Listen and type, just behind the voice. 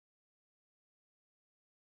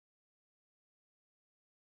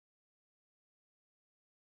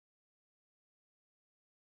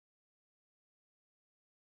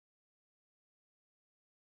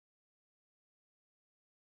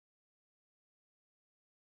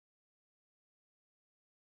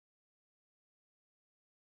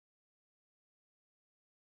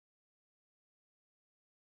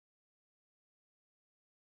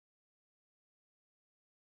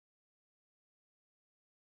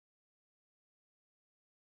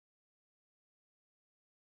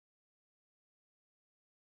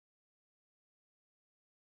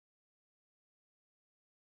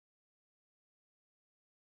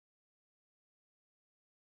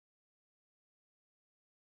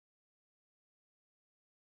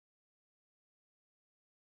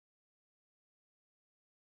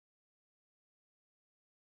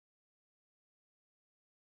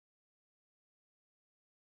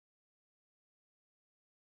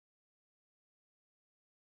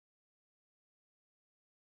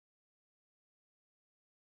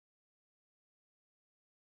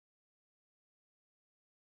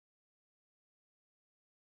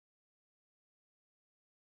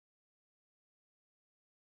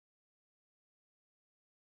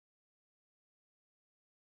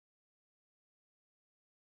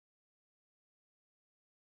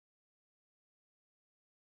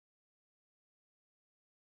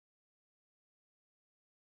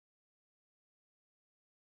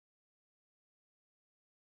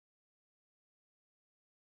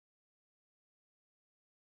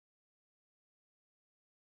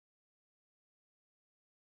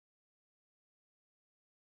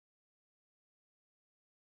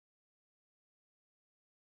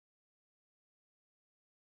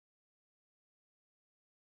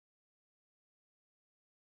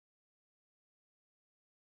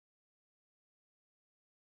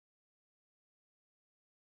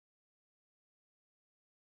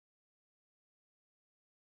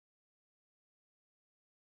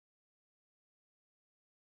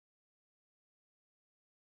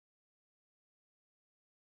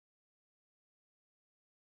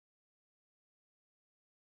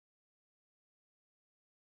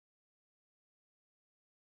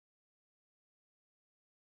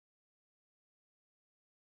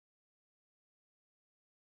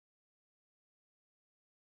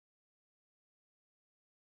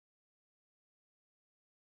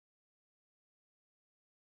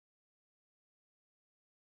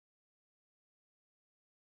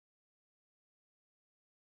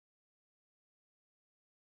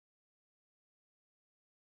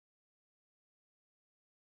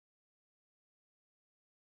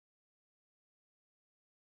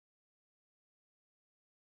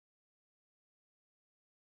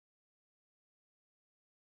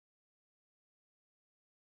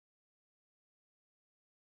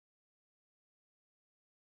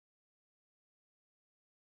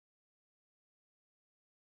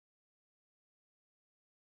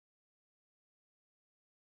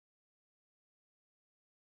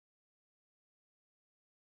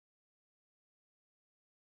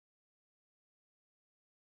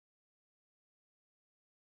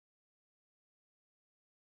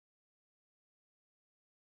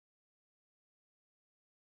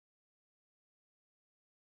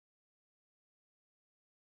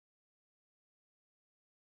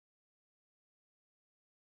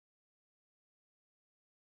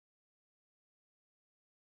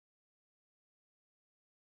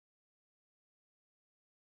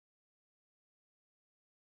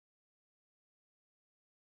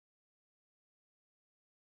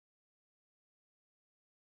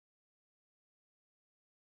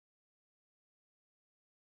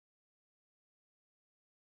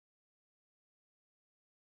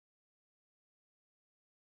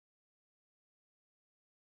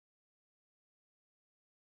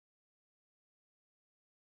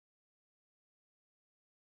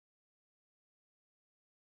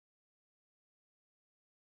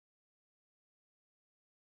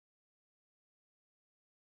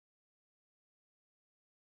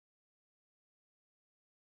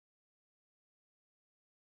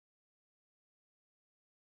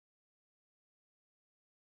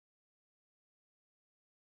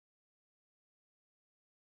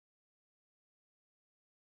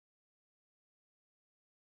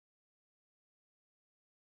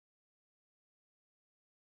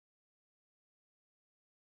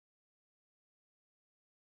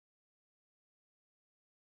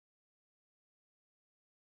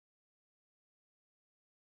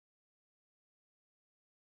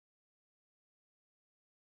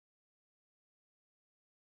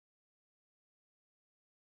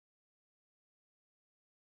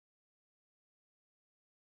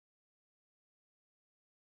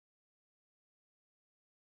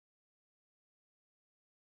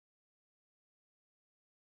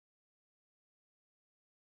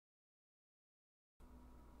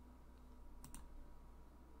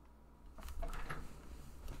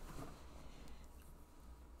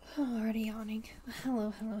yawning.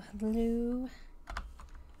 Hello, hello, hello.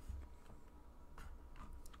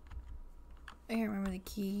 I can't remember the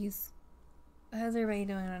keys. How's everybody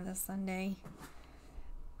doing on this Sunday?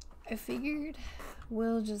 I figured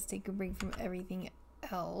we'll just take a break from everything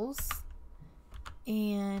else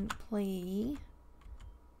and play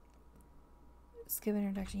skip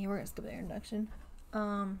introduction. Yeah, we're gonna skip the introduction.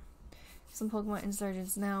 Some Pokemon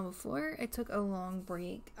Insurgence. Now, before I took a long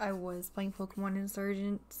break, I was playing Pokemon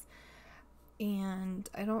Insurgence, and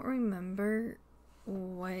I don't remember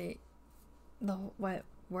where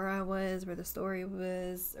I was, where the story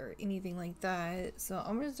was, or anything like that. So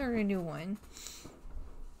I'm gonna start a new one.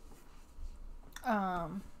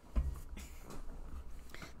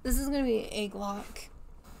 This is gonna be egglocke,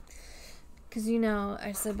 because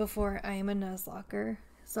I said before I am a Nuzlocker.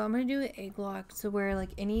 So I'm going to do an egglocke to where,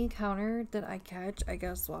 like, any encounter that I catch, I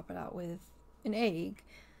gotta swap it out with an egg.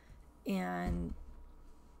 And,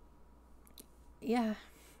 yeah.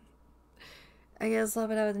 I gotta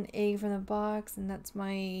swap it out with an egg from the box, and that's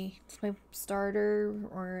my starter,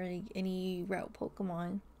 or, like, any route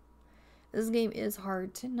Pokemon. This game is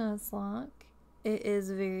hard to Nuzlocke. It is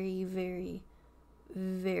very, very,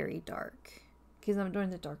 very dark. Because I'm doing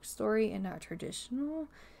the dark story and not traditional.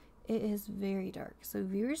 It is very dark, so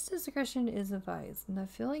viewer's discretion is advised. And I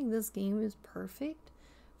feel like this game is perfect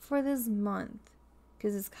for this month,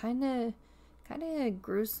 because it's kind of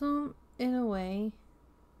gruesome in a way,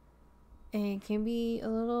 and it can be a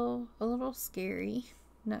little scary,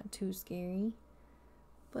 not too scary.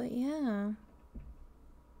 But yeah,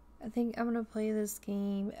 I think I'm gonna play this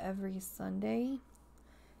game every Sunday.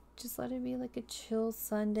 Just let it be like a chill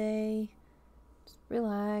Sunday. Just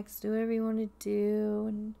relax, do whatever you want to do,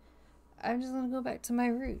 and I'm just going to go back to my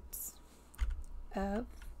roots of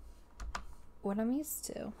what I'm used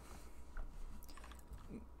to.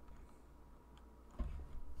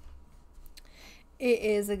 It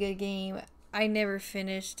is a good game. I never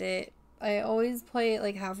finished it. I always play it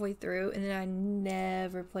like halfway through, and then I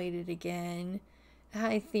never played it again.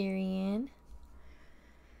 Hi, Therian.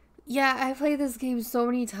 Yeah, I played this game so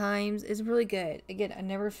many times. It's really good. Again, I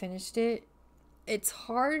never finished it. It's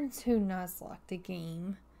hard to Nuzlocke the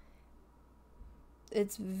game.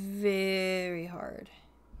 It's very hard.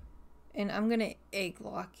 And I'm going to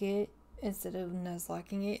egglocke it instead of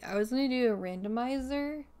Nuzlocking it. I was going to do a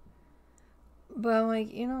randomizer, but I'm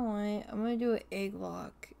like, you know what? I'm going to do an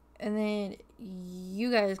egglocke. And then you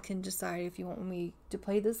guys can decide if you want me to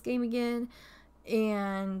play this game again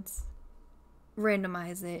and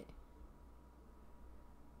randomize it.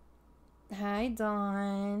 Hi,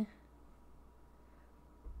 Dawn.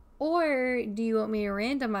 Or do you want me to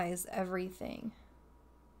randomize everything?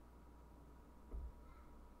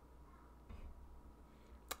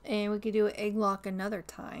 And we could do an egglocke another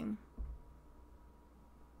time.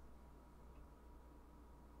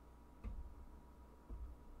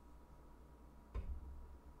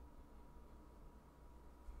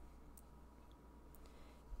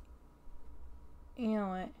 You know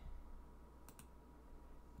what?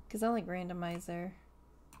 Because I like randomizer.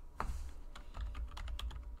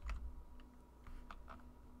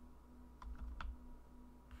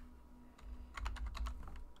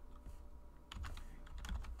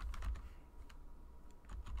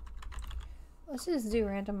 Let's just do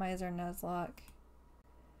randomizer Nuzlocke.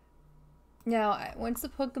 Now, once the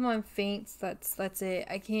Pokemon faints, that's it.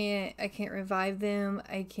 I can't revive them.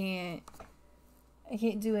 I can't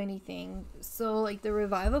do anything. So, like, the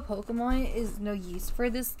revive a Pokemon is no use for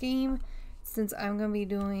this game, since I'm gonna be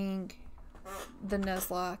doing the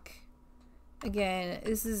Nuzlocke. Again,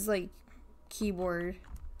 this is like keyboard,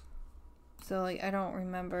 so like I don't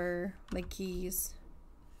remember the keys.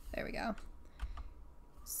 There we go.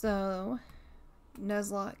 So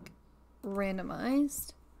Nuzlocke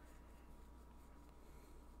randomized.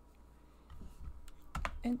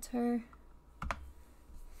 Enter.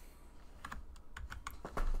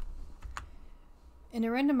 In a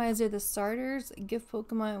randomizer, the starters, gift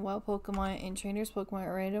Pokemon, wild Pokemon, and trainers Pokemon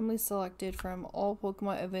are randomly selected from all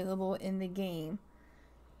Pokemon available in the game.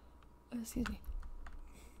 Excuse me.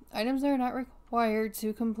 Items that are not required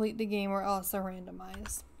to complete the game are also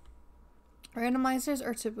randomized. Randomizers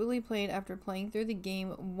are typically played after playing through the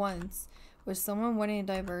game once, with someone wanting a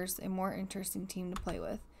diverse and more interesting team to play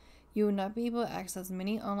with. You will not be able to access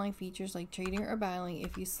many online features like trading or battling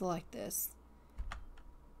if you select this.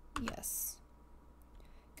 Yes.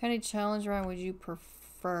 What kind of challenge round would you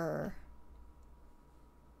prefer?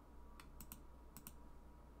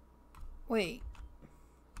 Wait.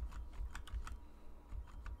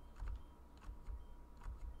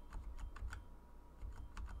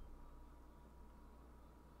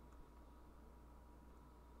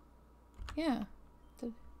 Yeah.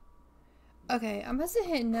 Okay, I must have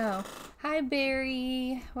hit no. Hi,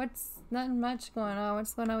 Barry. What's nothing much going on?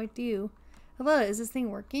 What's going on with you? Hello, is this thing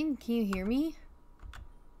working? Can you hear me?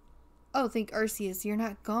 Oh, thank Arceus, you're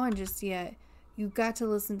not gone just yet. You got to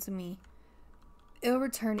listen to me. It'll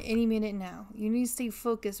return any minute now. You need to stay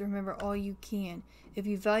focused, remember all you can. If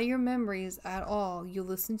you value your memories at all, you'll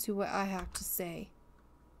listen to what I have to say. ...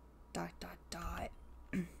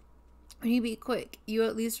 When you be quick, you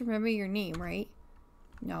at least remember your name, right?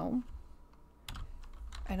 No.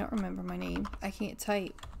 I don't remember my name. I can't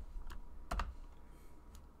type.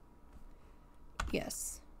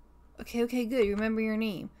 Yes. Okay, good. Remember your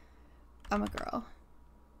name. I'm a girl.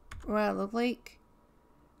 What do I look like?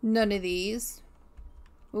 None of these.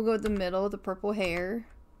 We'll go with the middle, the purple hair.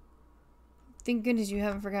 Thank goodness you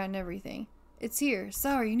haven't forgotten everything. It's here.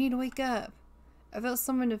 Sorry, you need to wake up. I felt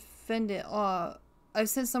someone to fend it off. I've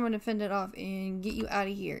sent someone to fend it off and get you out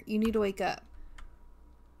of here. You need to wake up.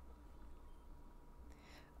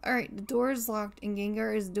 Alright, the door is locked and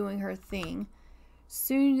Gengar is doing her thing.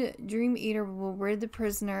 Soon, Dream Eater will rid the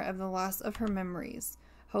prisoner of the last of her memories.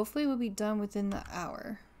 Hopefully, we'll be done within the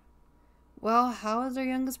hour. Well, how is our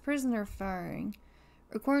youngest prisoner faring?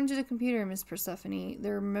 According to the computer, Miss Persephone,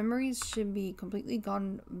 their memories should be completely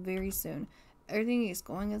gone very soon. Everything is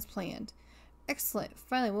going as planned. Excellent.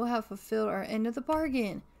 Finally, we'll have fulfilled our end of the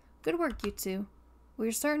bargain. Good work, you two.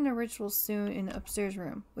 We're starting a ritual soon in the upstairs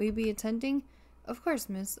room. Will you be attending? Of course,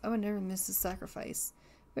 miss. I would never miss a sacrifice.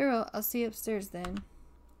 Very well. I'll see you upstairs then.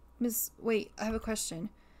 Miss, wait. I have a question.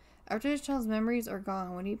 After the child's memories are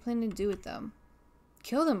gone, what do you plan to do with them?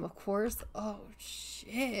 Kill them, of course. Oh,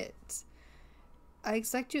 shit. I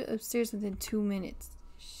expect you upstairs within 2 minutes.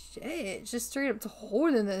 Shit. Just straight up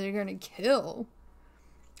told them that they're gonna kill.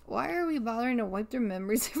 Why are we bothering to wipe their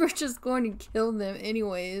memories if we're just going to kill them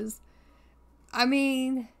anyways? I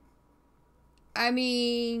mean,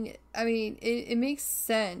 it makes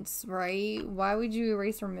sense, right? Why would you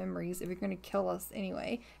erase our memories if you're going to kill us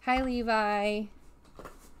anyway? Hi, Levi.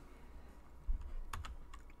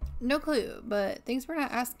 No clue, but thanks for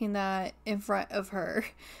not asking that in front of her.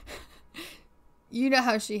 You know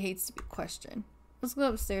how she hates to be questioned. Let's go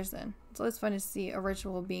upstairs then. It's always fun to see a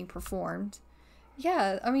ritual being performed.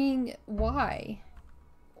 Yeah, I mean, why?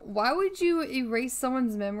 Why would you erase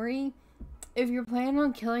someone's memory if you're planning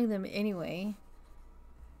on killing them anyway?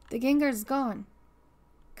 The Gengar's gone.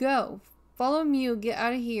 Go. Follow Mew, get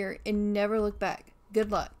out of here, and never look back.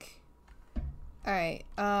 Good luck. Alright,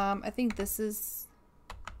 I think this is...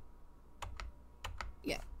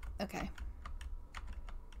 Yeah, okay.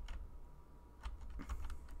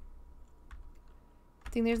 I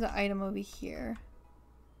think there's an item over here.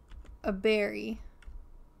 A berry.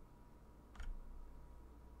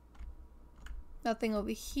 Nothing over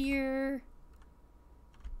here.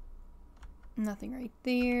 Nothing right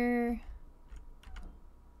there.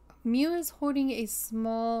 Mew is holding a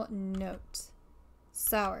small note.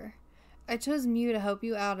 Sour. I chose Mew to help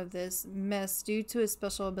you out of this mess due to its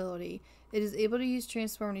special ability. It is able to use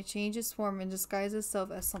Transform to change its form and disguise itself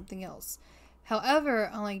as something else. However,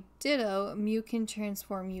 unlike Ditto, Mew can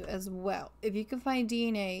transform you as well. If you can find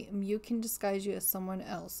DNA, Mew can disguise you as someone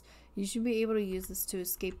else. You should be able to use this to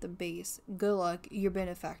escape the base. Good luck, your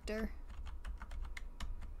benefactor.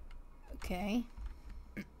 Okay.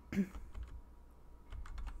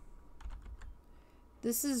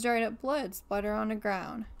 This is dried up blood splattered on the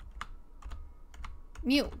ground.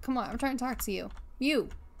 Mew, come on, I'm trying to talk to you. Mew!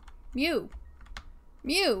 Mew!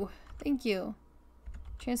 Mew! Thank you.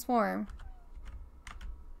 Transform.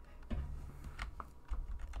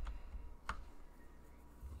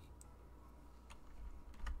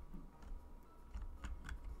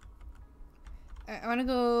 I want to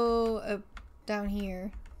go up down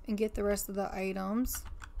here and get the rest of the items.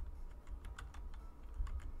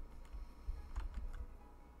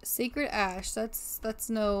 Sacred Ash, that's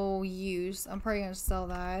no use. I'm probably gonna sell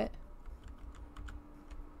that.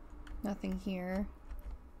 Nothing here.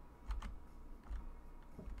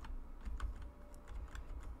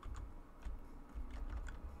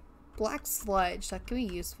 Black Sludge, that could be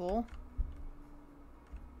useful.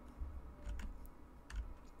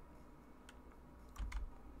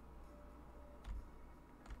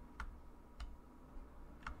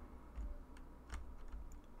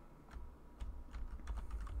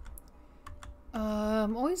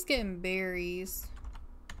 I'm always getting berries.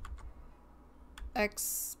 X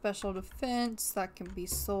special defense, that can be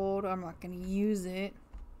sold. I'm not gonna use it.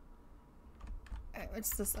 Alright,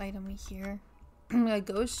 what's this item here? A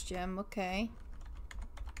ghost gem, okay.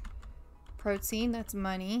 Protein, that's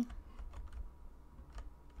money.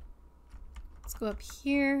 Let's go up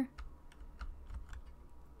here.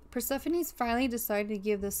 Persephone's finally decided to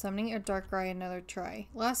give the summoning of Darkrai another try.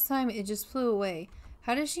 Last time it just flew away.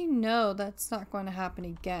 How does she know that's not going to happen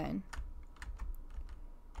again?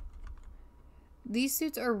 These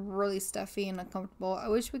suits are really stuffy and uncomfortable. I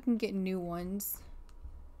wish we can get new ones.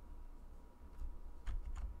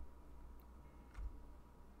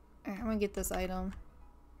 Alright, I'm gonna get this item.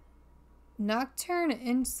 Nocturne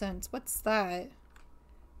Incense. What's that?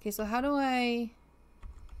 Okay, so how do I...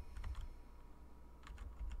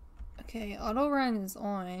 Okay, auto run is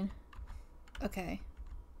on. Okay.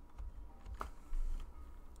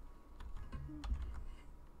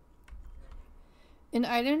 An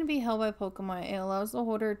item to be held by Pokemon. It allows the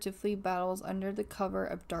holder to flee battles under the cover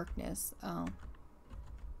of darkness. Oh.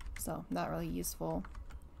 So, not really useful.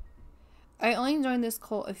 I only joined this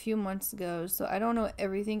cult a few months ago, so I don't know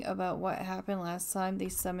everything about what happened last time they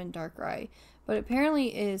summoned Darkrai. But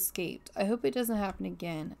apparently it escaped. I hope it doesn't happen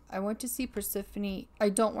again. I want to see Persephone. I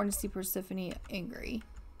don't want to see Persephone angry.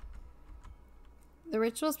 The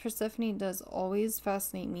rituals Persephone does always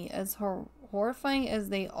fascinate me. As horrifying as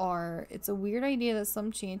they are, it's a weird idea that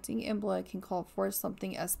some chanting and blood can call forth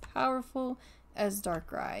something as powerful as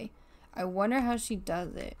Darkrai. I wonder how she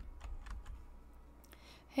does it.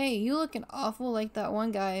 Hey, you looking awful like that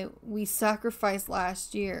one guy we sacrificed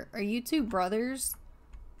last year. Are you two brothers?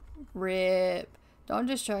 Rip. Don't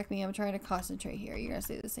distract me. I'm trying to concentrate here. You're gonna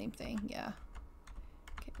say the same thing. Yeah.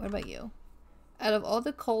 Okay, what about you? Out of all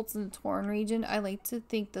the cults in the Tauren region, I like to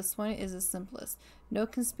think this one is the simplest. No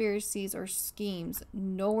conspiracies or schemes.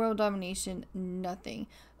 No world domination. Nothing.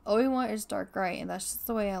 All we want is Darkrai, and that's just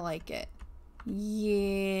the way I like it.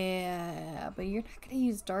 Yeah, but you're not gonna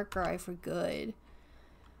use Darkrai for good.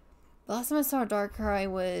 The last time I saw Darkrai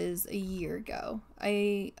was a year ago.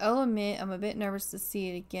 I'll admit I'm a bit nervous to see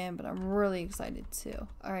it again, but I'm really excited too.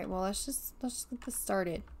 Alright, well let's just get this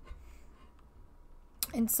started.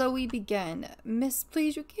 And so we began. Miss,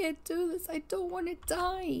 please, you can't do this. I don't want to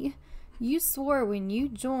die. You swore when you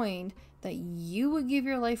joined that you would give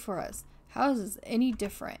your life for us. How is this any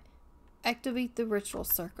different? Activate the ritual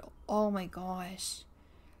circle. Oh my gosh.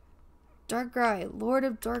 Darkrai, Lord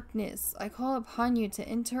of Darkness, I call upon you to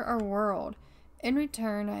enter our world. In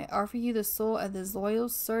return, I offer you the soul of this loyal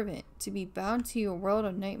servant to be bound to your world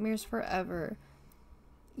of nightmares forever.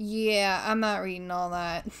 Yeah, I'm not reading all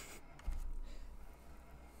that.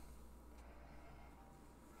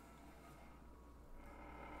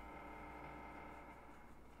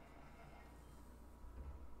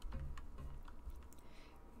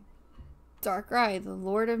 Darkrai, the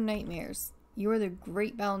Lord of Nightmares. You are the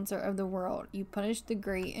great balancer of the world. You punish the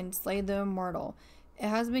great and slay the immortal. It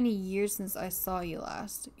has been a year since I saw you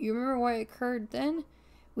last. You remember what occurred then?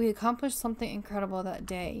 We accomplished something incredible that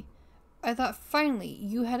day. I thought finally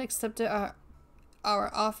you had accepted our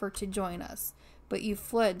offer to join us, but you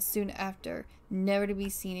fled soon after, never to be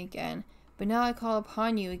seen again. But now I call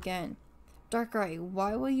upon you again. Darkrai,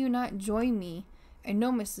 why will you not join me? I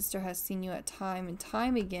know my sister has seen you at time and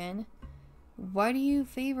time again. Why do you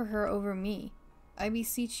favor her over me? I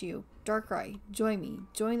beseech you, Darkrai, join me.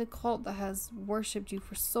 Join the cult that has worshipped you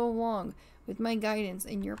for so long. With my guidance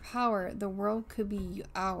and your power, the world could be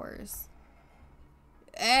ours.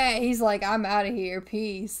 Hey, he's like, I'm out of here.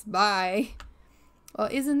 Peace. Bye. Well,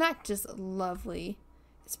 isn't that just lovely?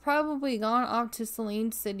 It's probably gone off to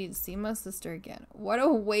Selene City to see my sister again. What a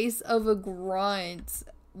waste of a grunt.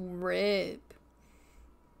 Rip.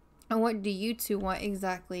 And what do you two want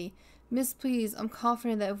exactly? Miss, please, I'm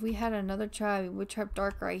confident that if we had another try, we would trap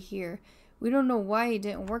Darkrai here. We don't know why it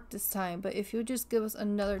didn't work this time, but if you'll just give us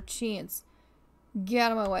another chance. Get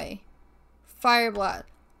out of my way. Fire blast.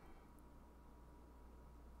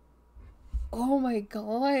 Oh my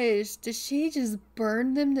gosh. Did she just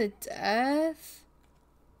burn them to death?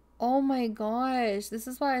 Oh my gosh. This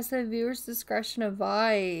is why I said viewers' discretion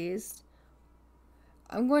advised.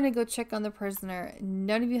 I'm going to go check on the prisoner.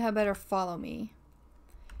 None of you had better follow me.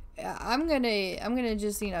 I'm gonna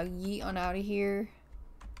just, you know, yeet on out of here.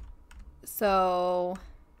 So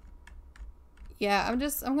yeah, I'm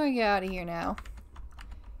gonna get out of here now.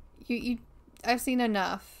 I've seen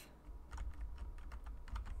enough.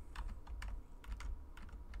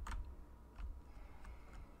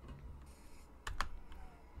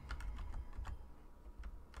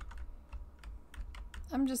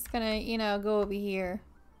 I'm just gonna, you know, go over here.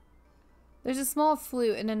 There's a small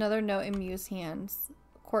flute and another note in Mew's hands.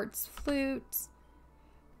 Quartz flute.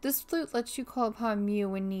 This flute lets you call upon Mew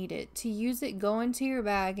when needed. To use it, go into your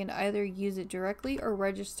bag and either use it directly or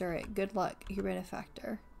register it. Good luck, your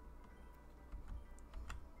benefactor.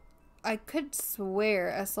 I could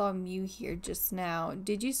swear I saw Mew here just now.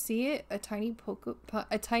 Did you see it? A tiny pink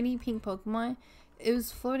Pokemon? It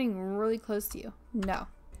was floating really close to you. No.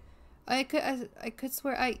 I could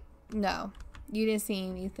swear no. You didn't see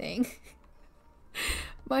anything.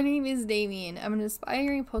 My name is Damien. I'm an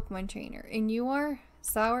aspiring Pokemon trainer. And you are?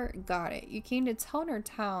 Sour? Got it. You came to Telner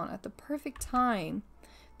Town at the perfect time.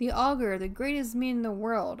 The Augur, the greatest man in the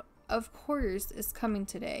world, of course, is coming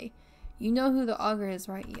today. You know who the Augur is,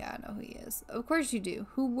 right? Yeah, I know who he is. Of course you do.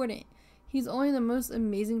 Who wouldn't? He's only the most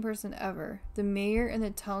amazing person ever. The mayor and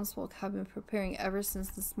the townsfolk have been preparing ever since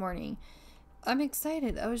this morning. I'm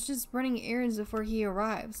excited. I was just running errands before he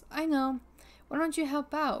arrives. I know. Why don't you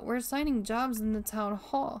help out? We're assigning jobs in the town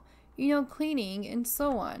hall. You know, cleaning and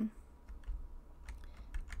so on.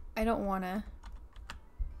 I don't wanna.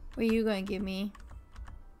 What are you gonna give me?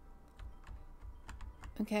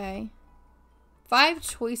 Okay. 5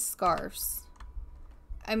 choice scarves.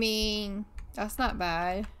 I mean, that's not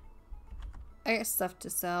bad. I got stuff to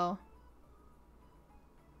sell.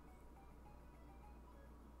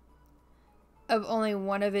 Of only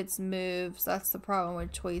one of its moves. That's the problem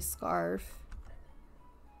with choice scarf.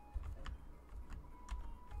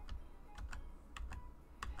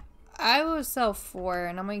 I will sell 4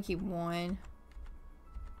 and I'm gonna keep 1.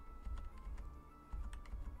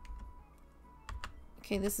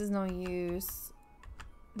 Okay, this is no use.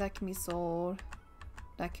 That can be sold.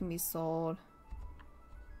 That can be sold.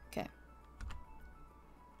 Okay.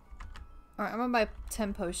 Alright, I'm gonna buy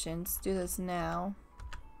 10 potions. Do this now.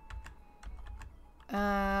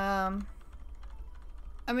 I'm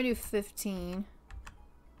gonna do 15.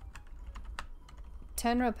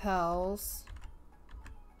 10 repels.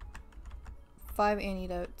 5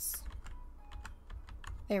 antidotes.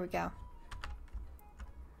 There we go.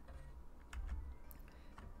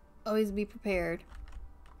 Always be prepared.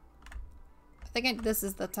 I think this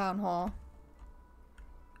is the town hall.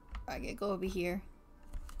 I gotta go over here.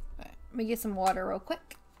 Alright, let me get some water real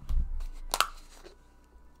quick.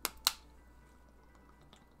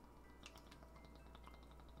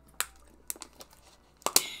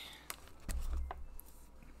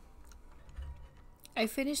 I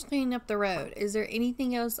finished cleaning up the road. Is there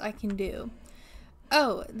anything else I can do?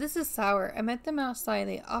 Oh, this is Sour. I met them outside.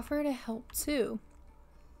 They offer to help too.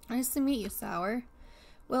 Nice to meet you, Sour.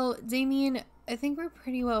 Well, Damien, I think we're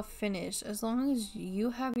pretty well finished. As long as you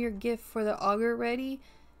have your gift for the Augur ready,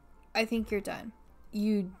 I think you're done.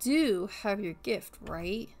 You do have your gift,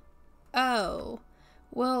 right? Oh.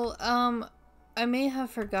 Well, I may have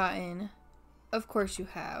forgotten. Of course you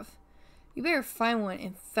have. You better find one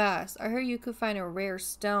and fast. I heard you could find a rare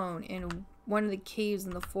stone in one of the caves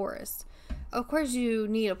in the forest. Of course you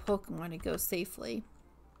need a Pokemon to go safely.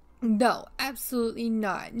 No, absolutely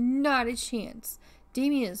not. Not a chance.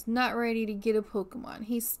 Damien is not ready to get a Pokemon.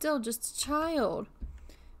 He's still just a child.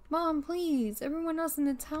 Mom, please. Everyone else in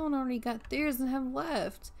the town already got theirs and have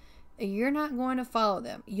left. You're not going to follow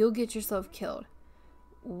them. You'll get yourself killed.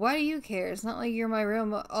 Why do you care? It's not like you're my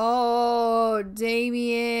real Oh,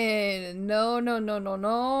 Damien. No, no, no, no,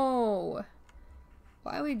 no.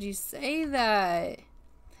 Why would you say that?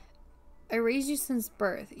 I raised you since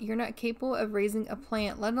birth. You're not capable of raising a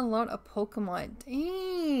plant, let alone a Pokemon.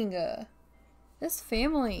 Dang. This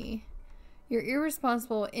family. You're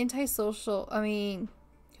irresponsible, antisocial. I mean,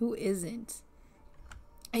 who isn't?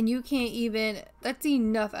 And you can't even... That's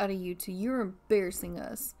enough out of you two. You're embarrassing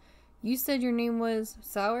us. You said your name was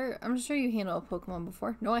Sour? I'm sure you handled a Pokemon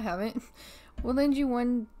before. No, I haven't. We'll lend you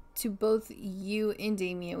one to both you and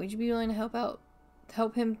Damien. Would you be willing to help out?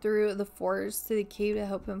 Help him through the forest to the cave to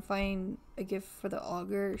help him find a gift for the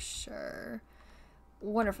Augur? Sure.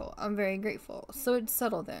 Wonderful. I'm very grateful. So it's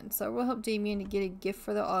settled then. So we'll help Damien to get a gift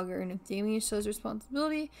for the Augur, and if Damien shows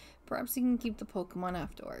responsibility, perhaps he can keep the Pokemon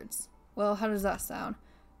afterwards. Well, how does that sound?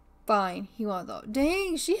 Fine. He won't though.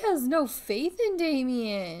 Dang, she has no faith in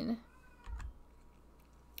Damien.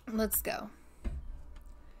 Let's go.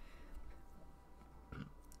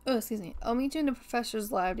 Oh, excuse me. I'll meet you in the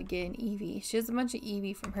professor's lab to get an Eevee. She has a bunch of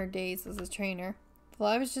Eevee from her days as a trainer. The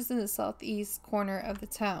lab is just in the southeast corner of the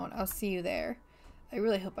town. I'll see you there. I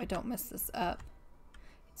really hope I don't mess this up.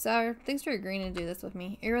 Sour, thanks for agreeing to do this with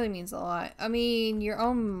me. It really means a lot. I mean, your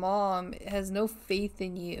own mom has no faith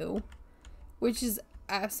in you, which is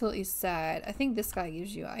absolutely sad. I think this guy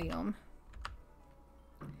gives you an item.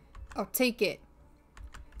 I'll take it.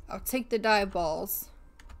 I'll take the dye balls.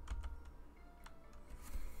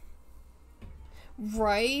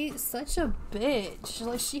 Right? Such a bitch.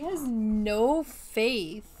 Like, she has no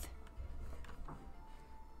faith.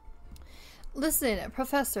 Listen,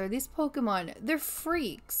 Professor, these Pokemon, they're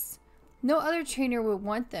freaks. No other trainer would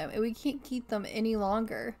want them, and we can't keep them any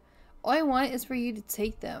longer. All I want is for you to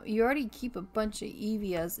take them. You already keep a bunch of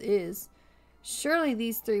Eevee as is. Surely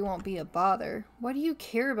these three won't be a bother. Why do you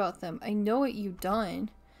care about them? I know what you've done.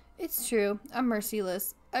 It's true, I'm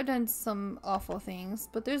merciless. I've done some awful things,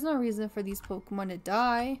 but there's no reason for these Pokemon to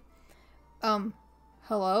die.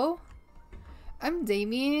 Hello? I'm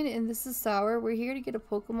Damien, and this is Sour. We're here to get a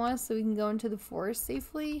Pokemon so we can go into the forest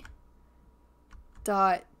safely.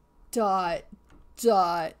 Dot, dot,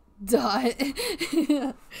 dot, dot.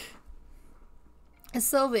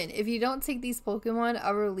 Sylvan, if you don't take these Pokemon,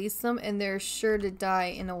 I'll release them and they're sure to die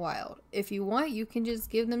in the wild. If you want, you can just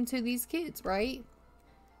give them to these kids, right?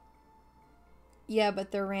 Yeah,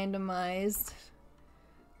 but they're randomized.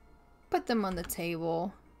 Put them on the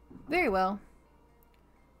table. Very well.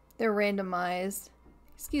 They're randomized.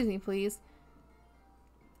 Excuse me, please.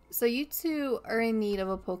 So you two are in need of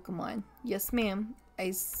a Pokemon. Yes, ma'am.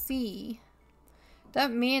 I see.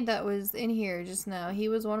 That man that was in here just now, he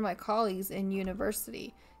was one of my colleagues in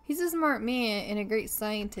university. He's a smart man and a great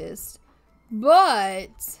scientist.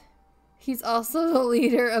 But he's also the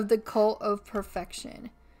leader of the Cult of Perfection.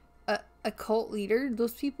 A cult leader?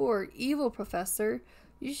 Those people are evil, Professor.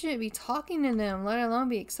 You shouldn't be talking to them, let alone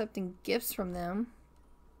be accepting gifts from them.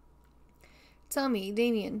 Tell me,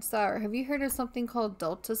 Damien, Sour, have you heard of something called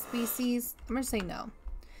Delta species? I'm gonna say no.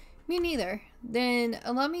 Me neither. Then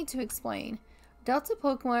allow me to explain. Delta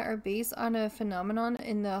Pokemon are based on a phenomenon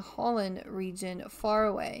in the Holland region far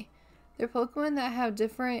away. They're Pokemon that have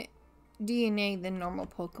different DNA than normal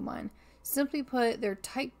Pokemon. Simply put, they're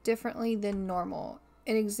typed differently than normal.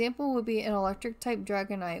 An example would be an electric type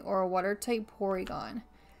Dragonite or a water type Porygon.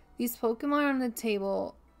 These Pokemon on the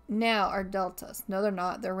table now are Deltas. No, they're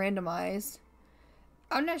not. They're randomized.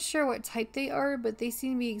 I'm not sure what type they are, but they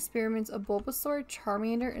seem to be experiments of Bulbasaur,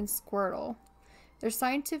 Charmander, and Squirtle. They're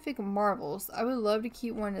scientific marvels. I would love to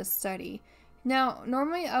keep one to study. Now,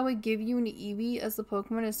 normally I would give you an Eevee as the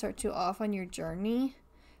Pokemon to start you off on your journey.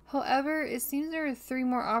 However, it seems there are 3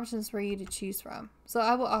 more options for you to choose from. So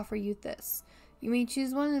I will offer you this. You may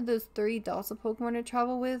choose one of those 3 Delta Pokemon to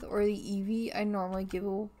travel with, or the Eevee I normally give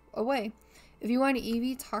away. If you want an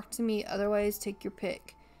Eevee, talk to me. Otherwise, take your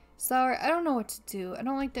pick. Sour, I don't know what to do. I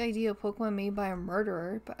don't like the idea of Pokemon made by a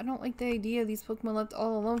murderer, but I don't like the idea of these Pokemon left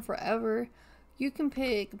all alone forever. You can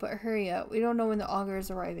pick, but hurry up. We don't know when the auger is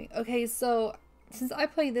arriving. Okay, so since I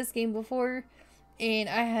played this game before and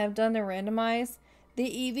I have done the randomize, the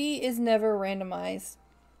Eevee is never randomized.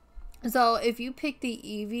 So if you pick the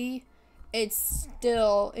Eevee, it's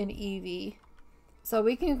still an Eevee. So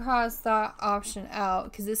we can cross that option out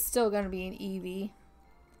because it's still going to be an Eevee.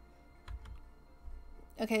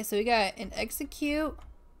 Okay, so we got an Execute,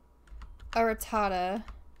 a Rattata,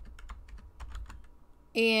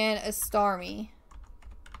 and a Starmie.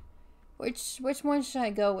 Which one should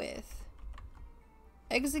I go with?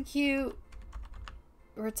 Execute,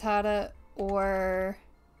 Rattata, or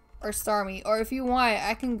Starmie. Or if you want,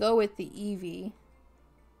 I can go with the Eevee.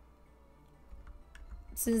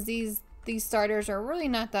 Since these starters are really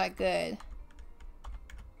not that good.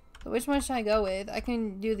 So which one should I go with? I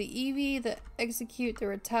can do the Eevee, the Execute, the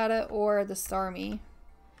Rattata, or the Starmie.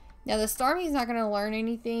 Now the Starmie is not going to learn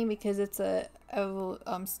anything because it's a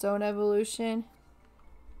stone evolution.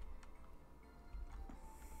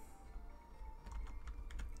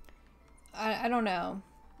 I don't know.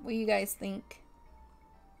 What do you guys think?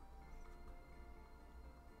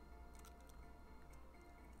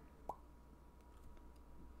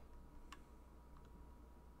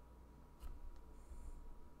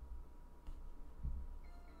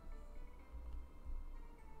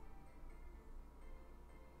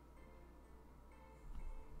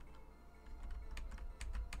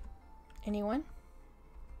 Anyone?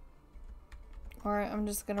 Alright, I'm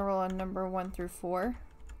just gonna roll on number 1 through 4.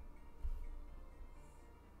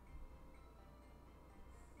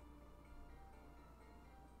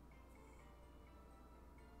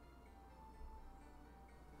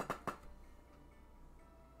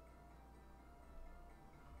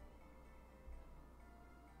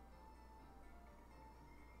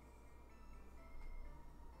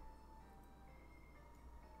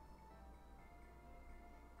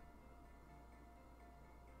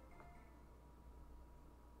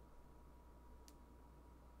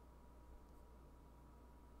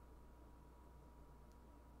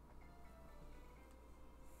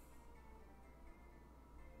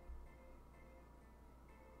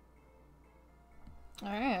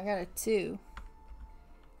 Alright, I got a 2.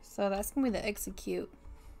 So that's gonna be the Execute.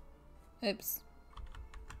 Oops.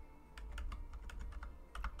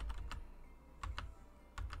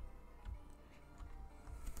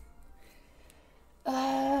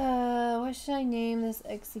 What should I name this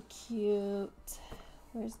Execute?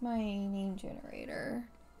 Where's my name generator?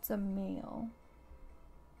 It's a male.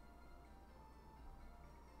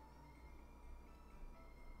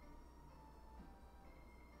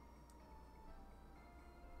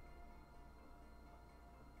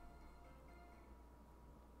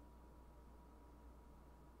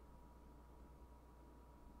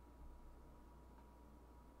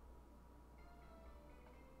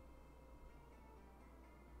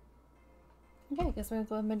 Okay, I guess we're gonna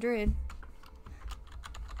go with Madrid.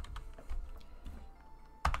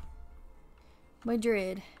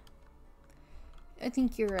 Madrid. I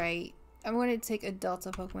think you're right. I'm going to take a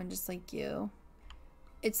Delta Pokemon just like you.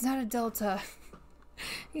 It's not a Delta.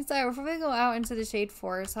 He's like, before we go out into the Shade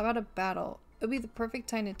Forest, how about a battle? It would be the perfect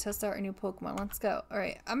time to test out our new Pokemon. Let's go.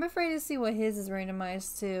 Alright, I'm afraid to see what his is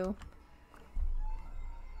randomized to.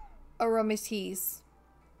 Aromatisse.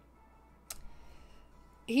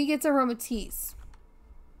 He gets Aromatisse.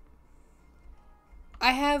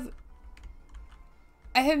 I have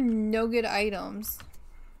no good items.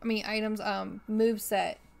 I mean items,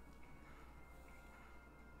 moveset.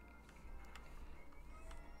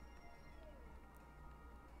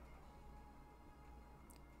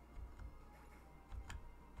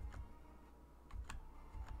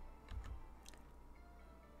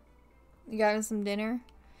 You got him some dinner?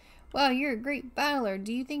 Wow, you're a great battler.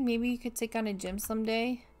 Do you think maybe you could take on a gym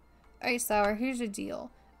someday? Alright, Sour, here's the deal.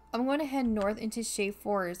 I'm going to head north into Shade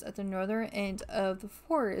Forest. At the northern end of the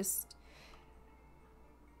forest.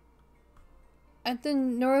 At the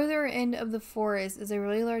northern end of the forest is a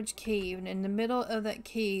really large cave, and in the middle of that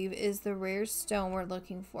cave is the rare stone we're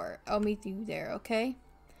looking for. I'll meet you there, okay?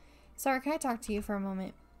 Sour, can I talk to you for a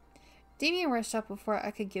moment? Damien rushed up before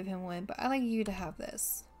I could give him one, but I'd like you to have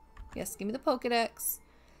this. Yes, give me the Pokedex.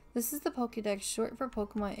 This is the Pokedex, short for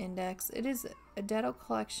Pokemon Index. It is a data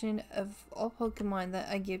collection of all Pokemon that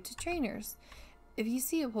I give to trainers. If you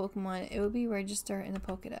see a Pokemon, it will be registered in the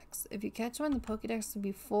Pokedex. If you catch one, the Pokedex will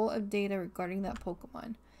be full of data regarding that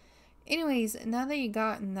Pokemon. Anyways, now that you've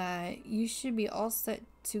gotten that, you should be all set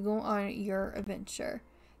to go on your adventure.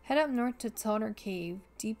 Head up north to Telner Cave,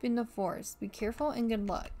 deep in the forest. Be careful and good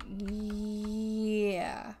luck.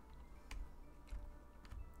 Yeah.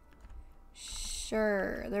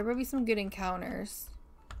 Sure, there will be some good encounters.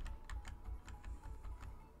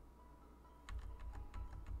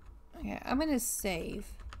 Okay, I'm gonna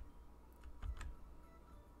save.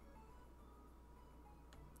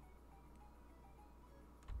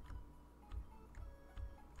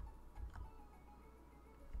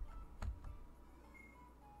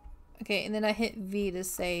 Okay, and then I hit V to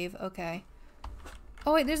save. Okay.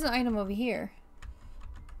 Oh wait, there's an item over here.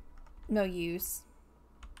 No use.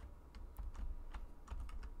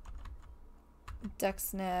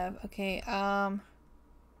 Dexnav. Okay,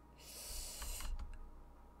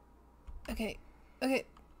 Okay. Okay.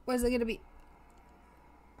 Where's it gonna be?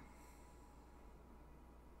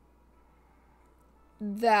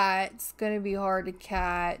 That's gonna be hard to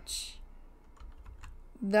catch.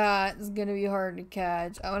 That's gonna be hard to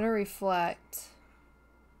catch. I wanna reflect.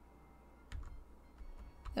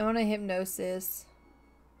 I wanna hypnosis.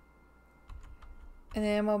 And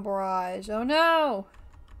then I'm a barrage. Oh no!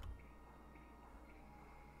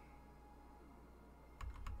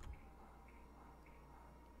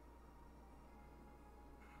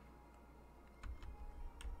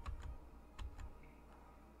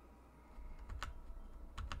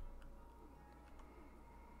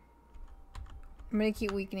 I'm gonna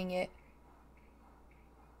keep weakening it.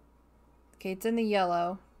 Okay, it's in the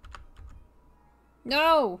yellow.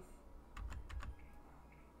 No!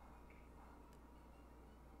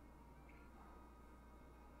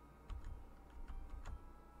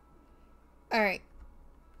 Alright.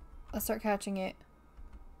 Let's start catching it.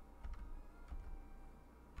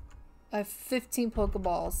 I have 15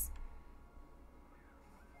 Pokeballs.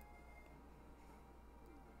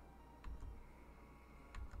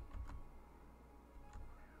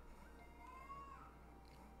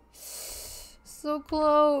 So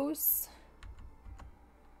close.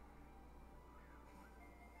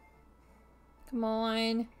 Come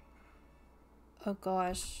on. Oh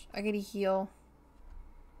gosh. I gotta heal.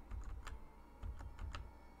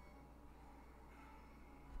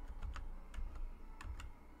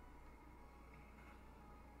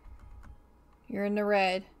 You're in the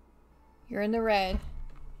red. You're in the red.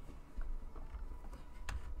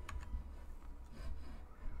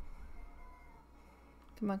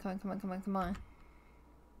 Come on, come on, come on, come on, come on.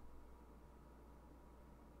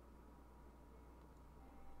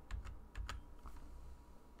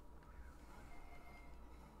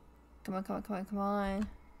 Come on, come on, come on, come on.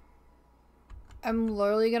 I'm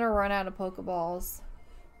literally gonna run out of Pokeballs.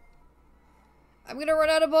 I'm gonna run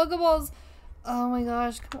out of Pokeballs! Oh my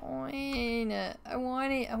gosh, come on. I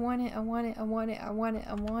want it, I want it, I want it, I want it, I want it,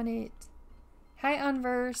 I want it. Hi,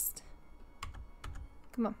 Unversed.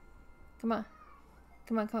 Come on. Come on.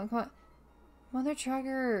 Come on, come on, come on. Mother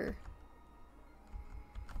Trucker.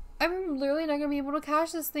 I'm literally not gonna be able to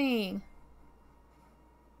catch this thing.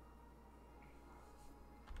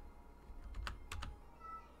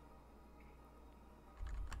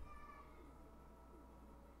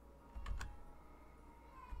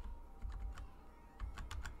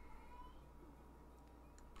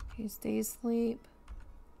 Okay, stay asleep.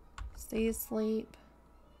 Stay asleep.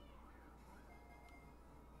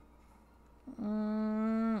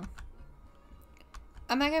 I'm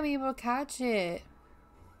not gonna be able to catch it.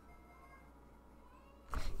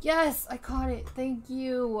 Yes, I caught it. Thank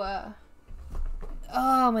you.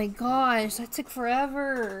 Oh my gosh, that took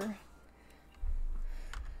forever.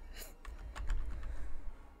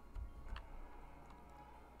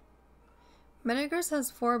 Metagross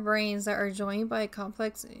has 4 brains that are joined by a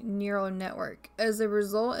complex neural network. As a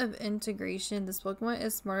result of integration, this Pokemon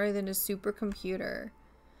is smarter than a supercomputer.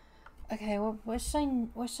 Okay, well, what should I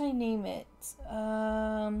name it?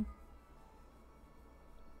 What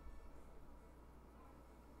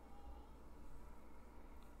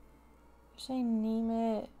should I name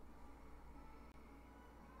it?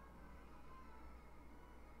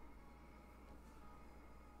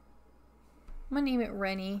 I'm gonna name it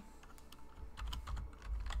Rennie.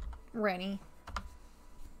 Rennie.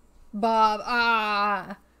 Bob.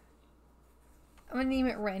 Ah. I'm gonna name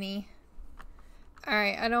it Rennie.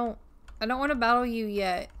 Alright, I don't want to battle you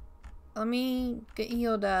yet. Let me get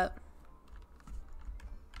healed up.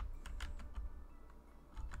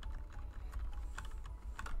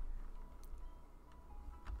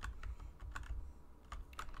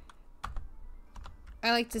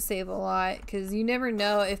 I like to save a lot because you never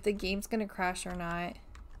know if the game's gonna crash or not.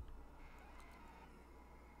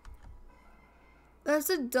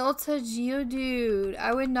 That's a Delta Geodude.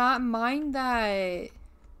 I would not mind that.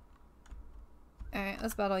 Alright,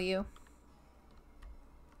 let's battle you.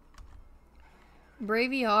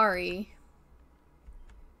 Braviary.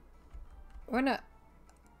 We're gonna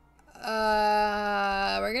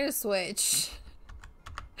switch.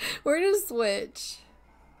 We're gonna switch.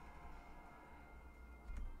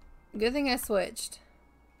 Good thing I switched.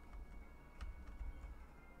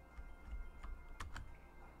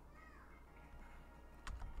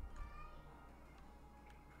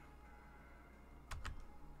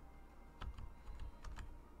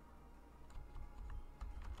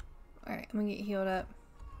 Alright, I'm gonna get healed up.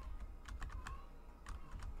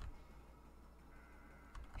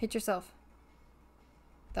 Hit yourself.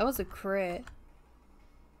 That was a crit.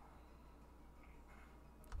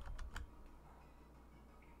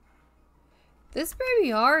 This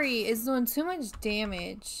Braviary is doing too much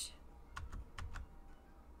damage.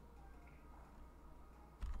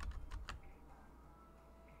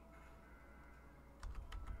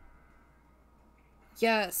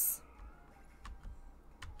 Yes.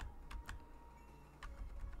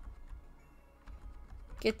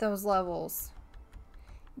 Get those levels.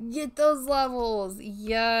 Get those levels.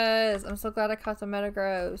 Yes. I'm so glad I caught the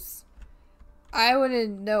Metagross. I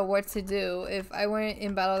wouldn't know what to do if I went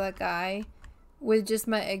and battled that guy with just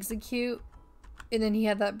my execute and then he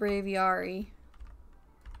had that Braviary.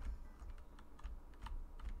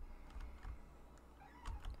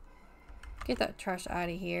 Get that trash out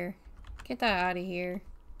of here. Get that out of here.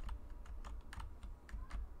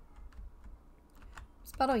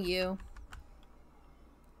 Let's battle you.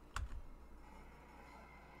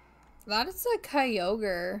 That is a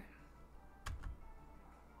Kyogre.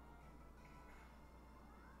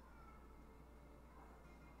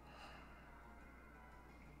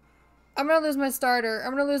 I'm gonna lose my starter.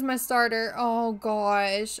 I'm gonna lose my starter. Oh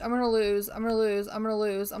gosh. I'm gonna lose. I'm gonna lose. I'm gonna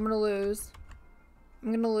lose. I'm gonna lose.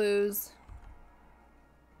 I'm gonna lose.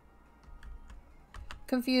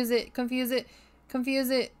 Confuse it. Confuse it. Confuse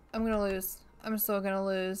it. I'm gonna lose. I'm so gonna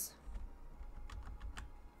lose.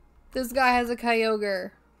 This guy has a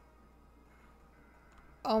Kyogre.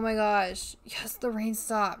 Oh my gosh. Yes, the rain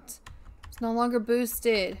stopped. It's no longer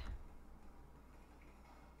boosted.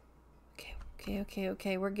 Okay.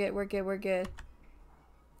 We're good. We're good. We're good.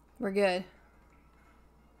 We're good.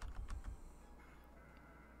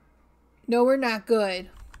 No, we're not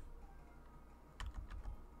good.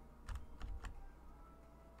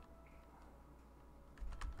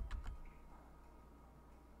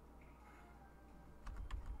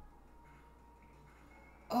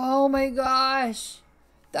 Oh my gosh.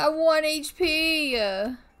 That 1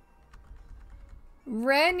 HP.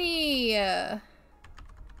 Rennie.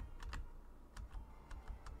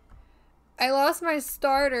 I lost my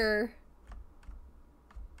starter.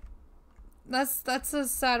 That's the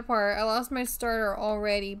sad part. I lost my starter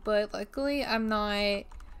already, but luckily I'm not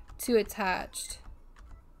too attached.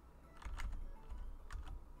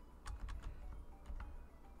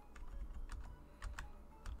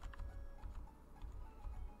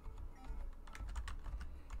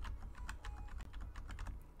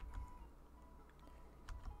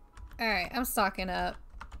 Alright, I'm stocking up.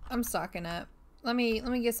 I'm stocking up. Let me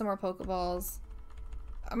get some more Pokeballs.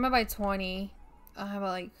 I'm gonna buy 20. I'll have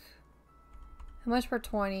like How much per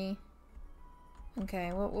 20?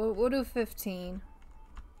 Okay, we'll do 15.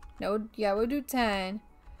 No, yeah, we'll do 10.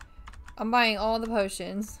 I'm buying all the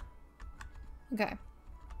potions. Okay.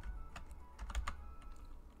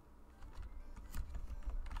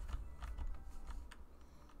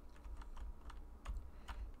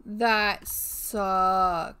 That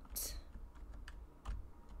sucked.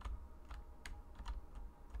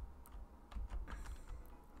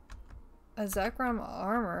 A Zekrom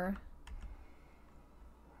armor.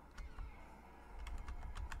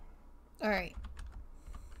 Alright.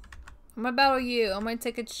 I'm gonna battle you. I'm gonna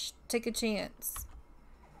take a chance.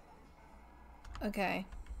 Okay.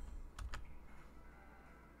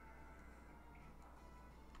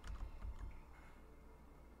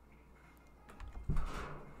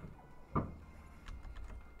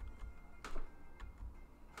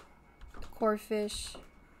 Corfish.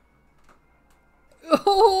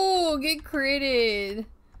 Oh, get critted.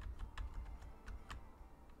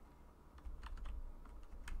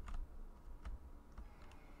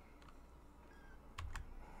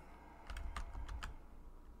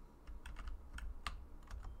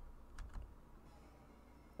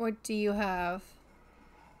 What do you have?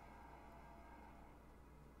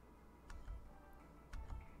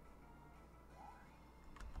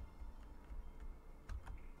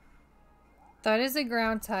 That is a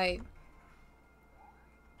ground type.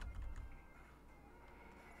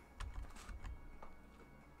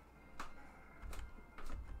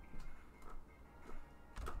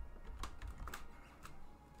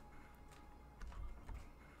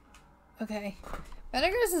 Okay.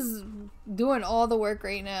 Metagross is doing all the work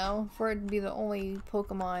right now for it to be the only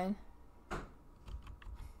Pokemon.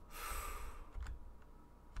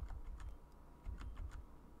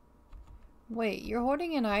 Wait, you're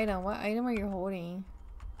holding an item. What item are you holding?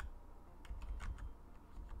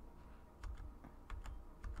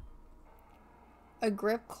 A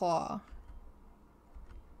grip claw.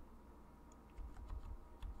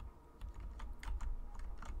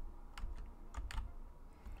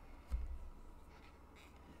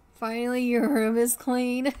 Finally, your room is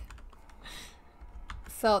clean.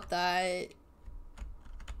 Felt that.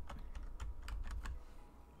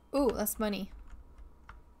 Ooh, that's money.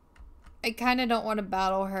 I kind of don't want to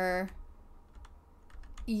battle her.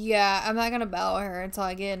 Yeah, I'm not going to battle her until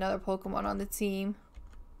I get another Pokemon on the team.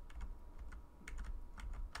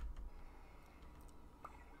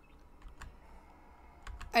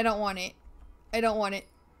 I don't want it. I don't want it.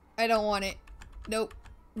 I don't want it. Nope.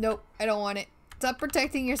 Nope. I don't want it. Stop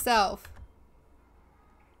protecting yourself.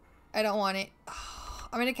 I don't want it.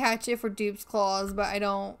 I'm gonna catch it for Dupe's Claws, but I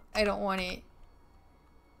don't want it.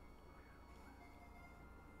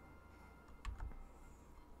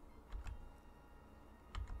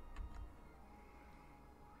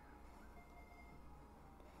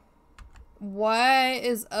 What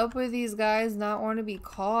is up with these guys not want to be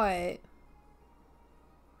caught?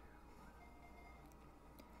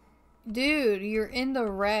 Dude, you're in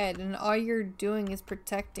the red and all you're doing is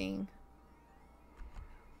protecting.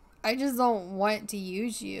 I just don't want to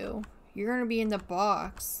use you. You're gonna be in the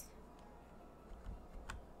box.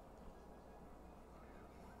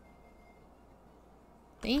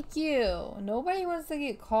 Thank you. Nobody wants to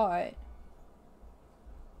get caught.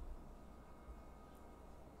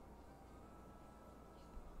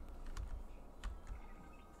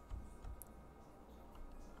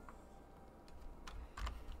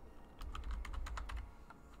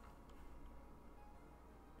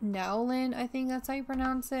 Nowlin, I think that's how you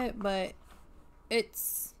pronounce it, but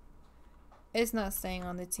it's not staying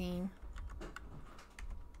on the team.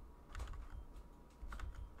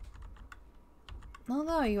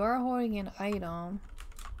 Although you are holding an item.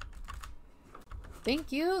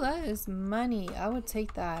 Thank you, that is money. I would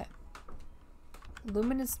take that.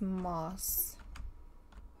 Luminous moss.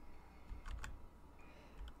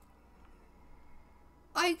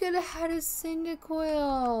 I could have had a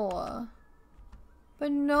Cyndaquil.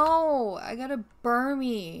 But no, I got a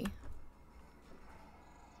Burmy.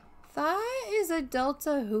 That is a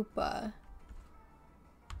Delta Hoopa.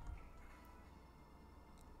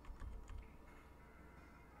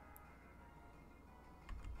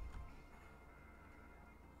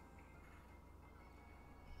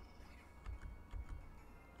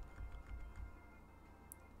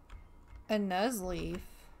 A Nuzleaf.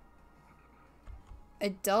 A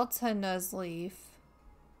Delta Nuzleaf.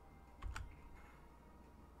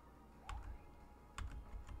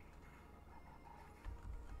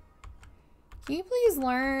 Can you please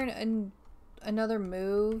learn another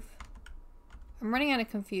move? I'm running out of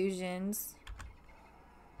confusions.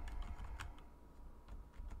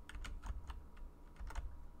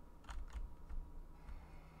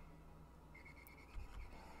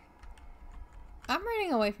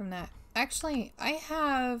 running away from that. Actually, I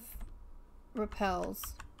have repels.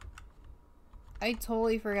 I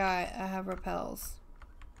totally forgot I have repels.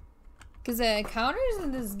 Because the encounters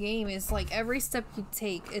in this game is like every step you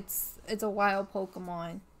take, it's a wild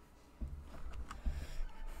Pokemon.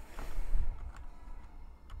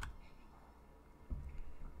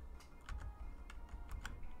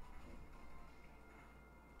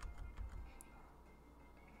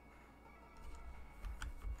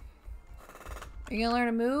 Are you gonna learn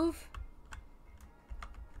to move?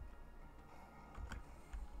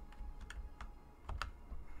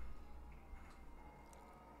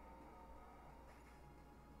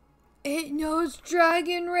 It knows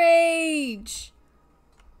Dragon Rage!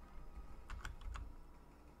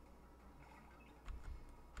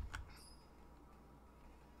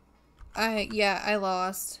 Yeah, I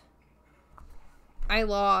lost. I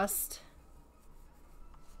lost.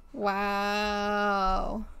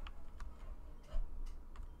 Wow.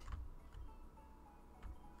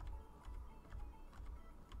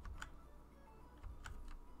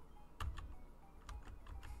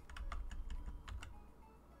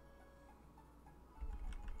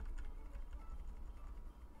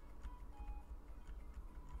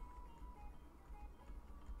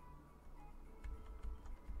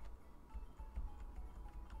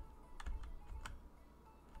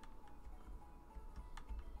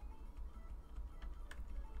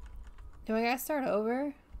 Do I gotta start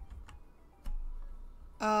over?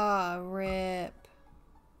 Ah, rip.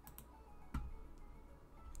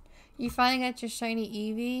 You finally got your shiny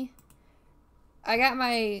Eevee? I got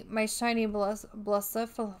my shiny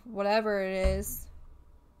Blustuff, whatever it is.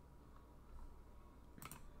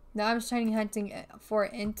 Now I'm shiny hunting for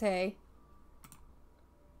Entei.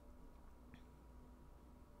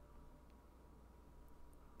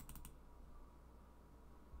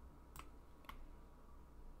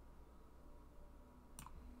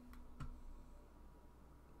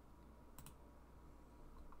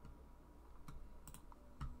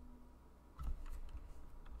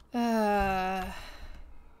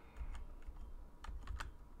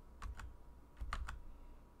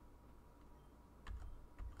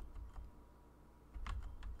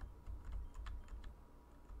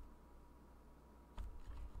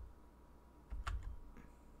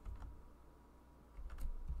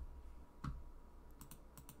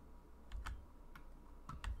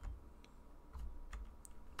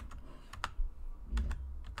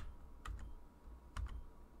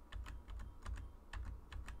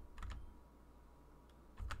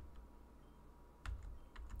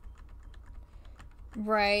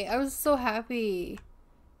 Right, I was so happy.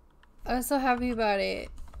 I was so happy about it.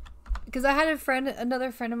 Because I had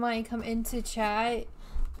another friend of mine come into chat,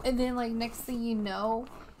 and then like next thing you know,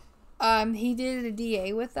 he did a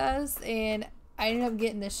DA with us, and I ended up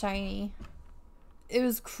getting the shiny. It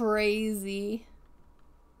was crazy.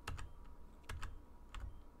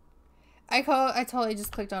 I totally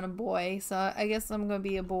just clicked on a boy, so I guess I'm gonna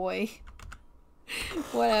be a boy.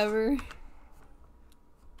 Whatever.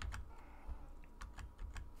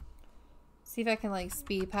 See if I can like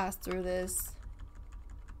speed pass through this.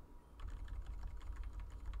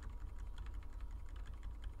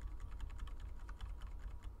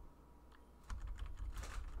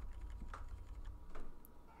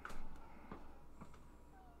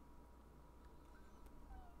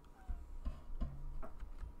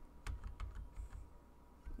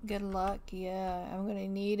 Good luck, yeah. I'm gonna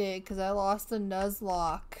need it because I lost a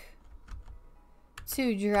Nuzlocke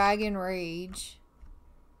to Dragon Rage.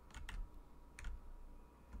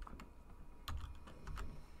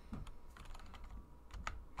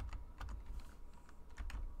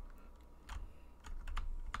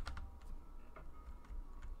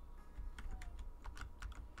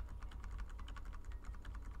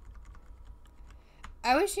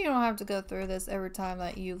 I wish you don't have to go through this every time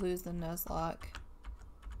that you lose the Nuzlocke.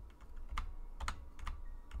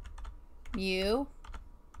 Mew.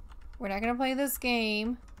 We're not gonna play this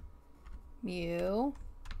game. Mew.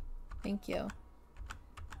 Thank you.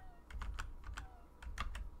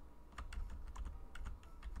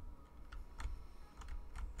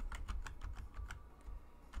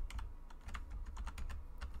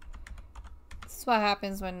 This is what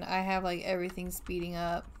happens when I have like everything speeding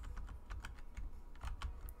up.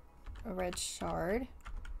 A red shard.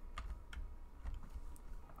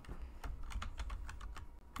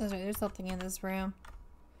 That's right, there's something in this room.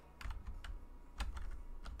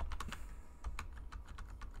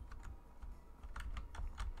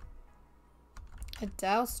 A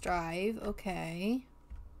douse drive, okay.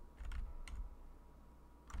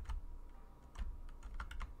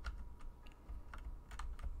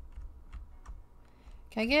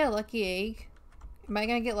 Can I get a lucky egg? Am I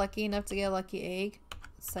gonna get lucky enough to get a lucky egg?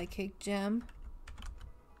 Psychic gem.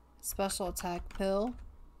 Special attack pill.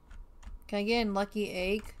 Can I get a lucky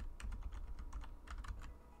egg?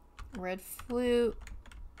 Red flute.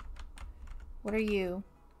 What are you?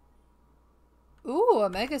 Ooh, a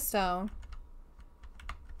mega stone.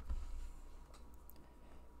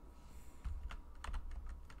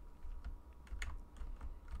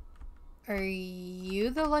 Are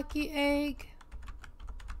you the lucky egg?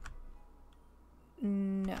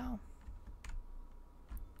 No.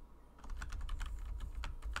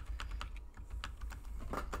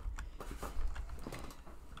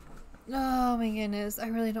 Oh my goodness, I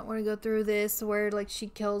really don't want to go through this where like she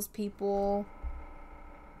kills people.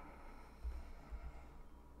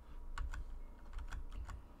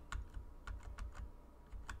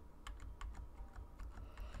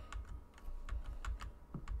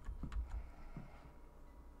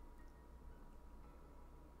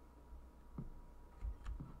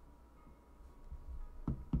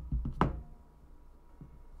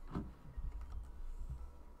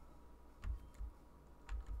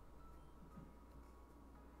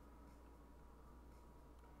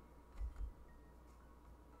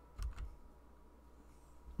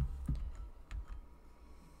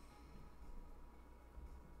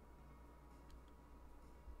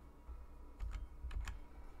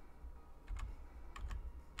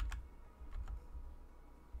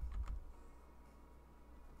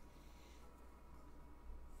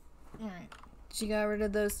 Alright. She got rid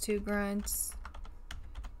of those two grunts.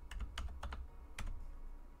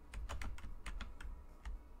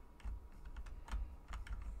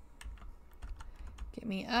 Get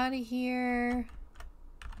me out of here.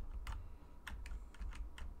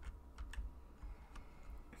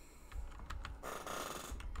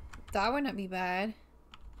 That would not be bad.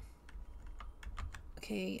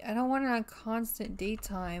 Okay, I don't want it on constant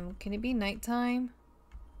daytime. Can it be nighttime?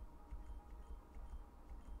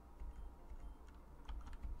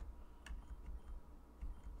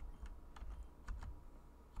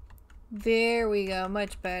 There we go,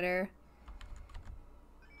 much better.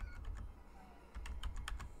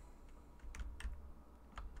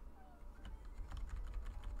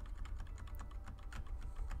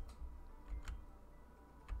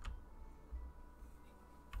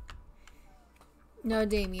 No,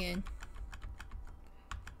 Damien.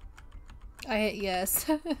 I hit yes.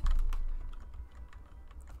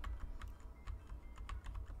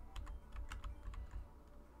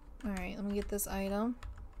 Alright, let me get this item.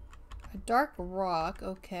 A dark rock,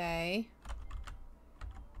 okay.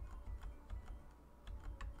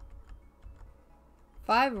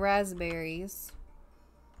 Five raspberries.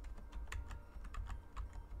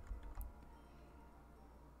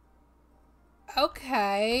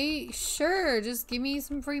 Okay, sure. Just give me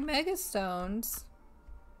some free mega stones.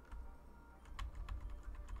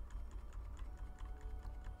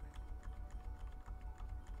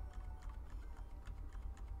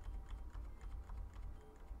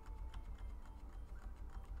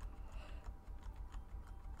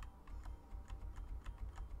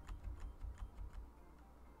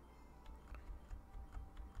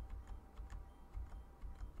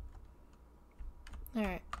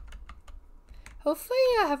 Alright. Hopefully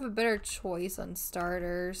I have a better choice on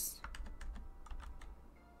starters.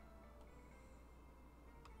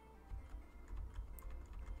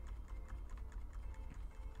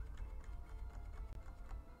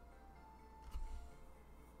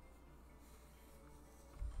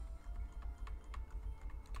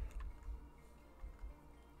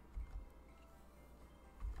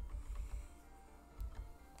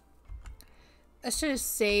 I should have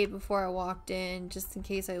saved before I walked in, just in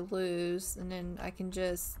case I lose, and then I can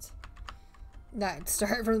just not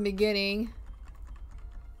start from the beginning.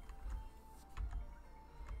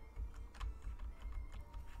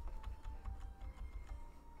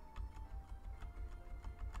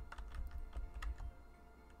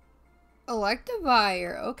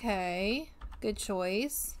 Electivire, okay. Good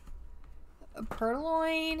choice. A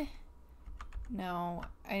purloin? No,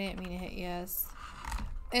 I didn't mean to hit yes.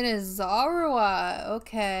 And a Zarua,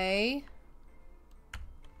 okay.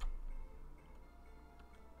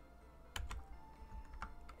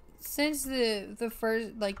 Since the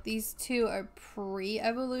first, like, these two are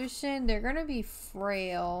pre-evolution, they're gonna be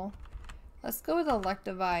frail. Let's go with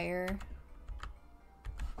Electivire.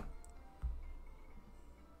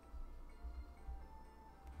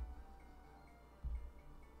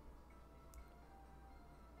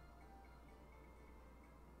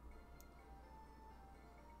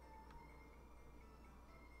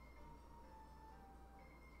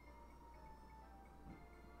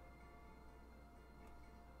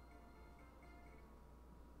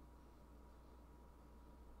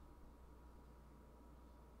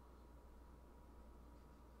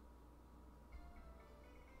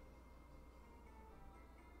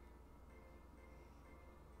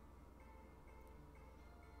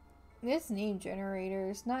 This name generator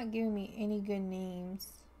is not giving me any good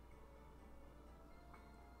names.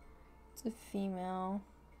 It's a female.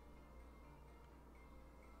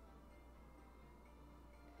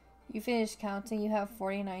 You finished counting. You have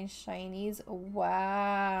 49 shinies.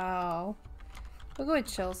 Wow. We'll go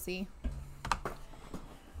with Chelsea.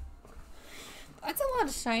 That's a lot of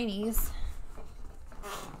shinies.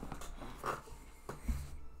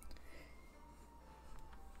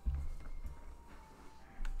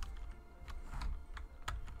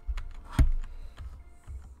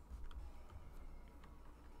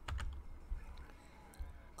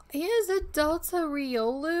 He has a Delta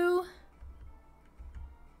Riolu.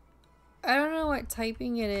 I don't know what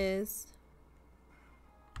typing it is.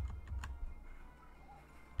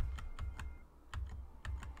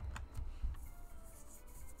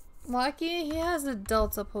 Lucky he has a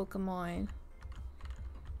Delta Pokemon.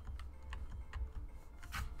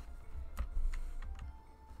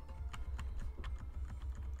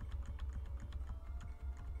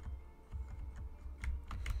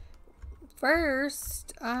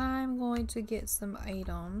 First, I'm going to get some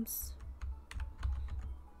items.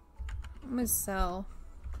 I'm gonna sell.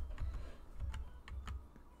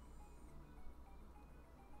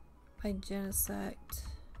 By Genesect.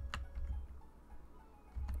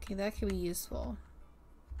 Okay, that could be useful.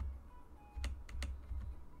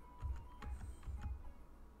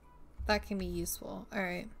 That can be useful.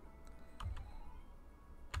 Alright.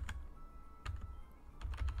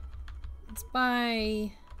 Let's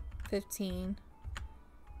buy 15.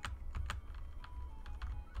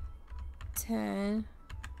 10.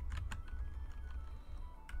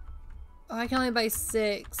 Oh, I can only buy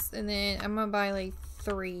 6, and then I'm gonna buy like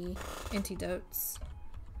 3 antidotes.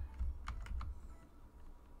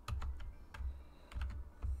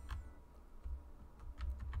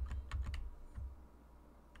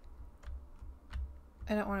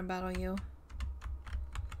 I don't want to battle you.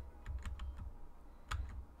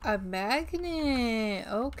 A magnet!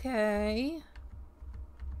 Okay.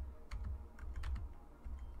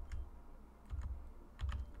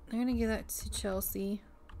 I'm gonna give that to Chelsea.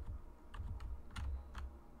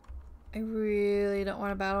 I really don't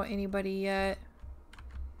want to battle anybody yet.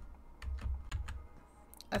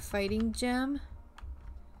 A fighting gem?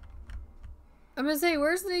 I'm gonna say,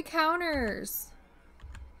 where's the encounters?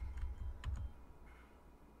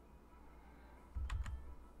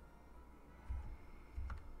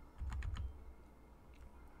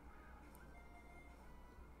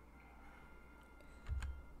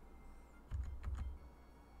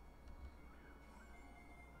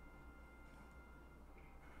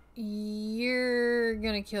 You're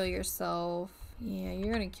gonna kill yourself. Yeah,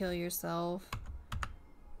 you're gonna kill yourself.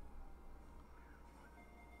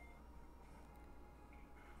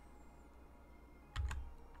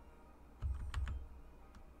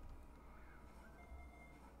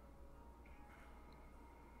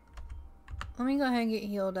 Let me go ahead and get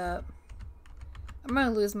healed up. I'm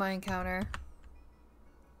gonna lose my encounter.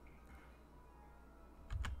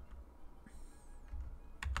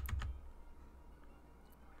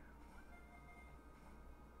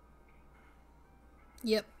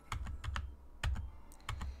 Yep.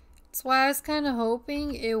 That's why I was kind of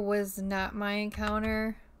hoping it was not my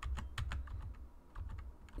encounter.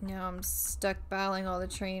 Now I'm stuck battling all the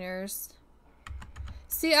trainers.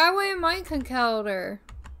 See, I wouldn't mind Conkeldurr.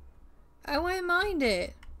 I wouldn't mind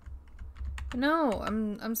it. No,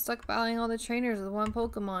 I'm stuck battling all the trainers with one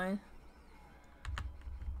Pokemon.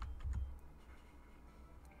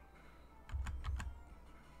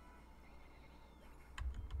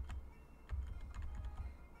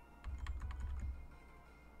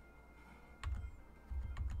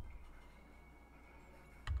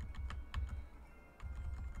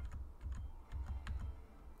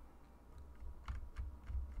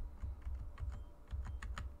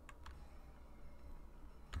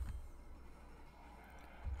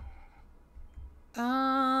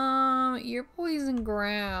 You're poison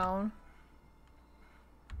ground.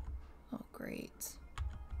 Oh, great.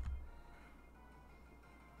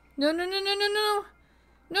 No, no, no, no, no, no.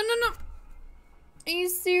 No, no, no. Are you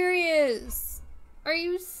serious? Are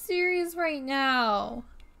you serious right now?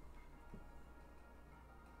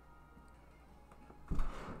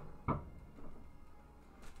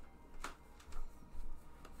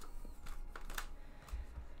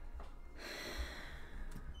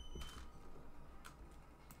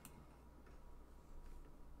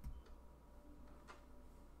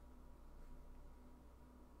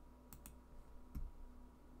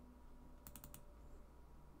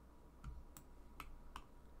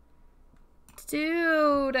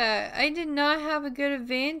 Dude, I did not have a good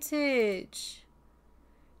advantage.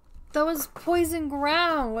 That was poison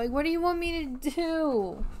ground. Like, what do you want me to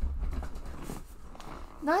do?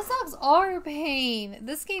 Nuzlocke's are a pain.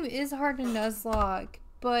 This game is hard to Nuzlocke,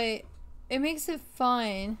 but it makes it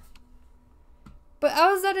fun. But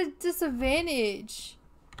I was at a disadvantage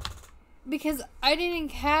because I didn't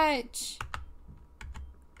catch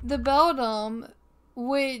the Beldum,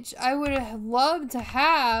 which I would have loved to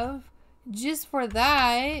have just for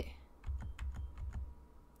that.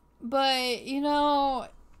 But, you know,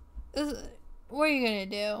 what are you gonna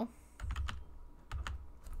do?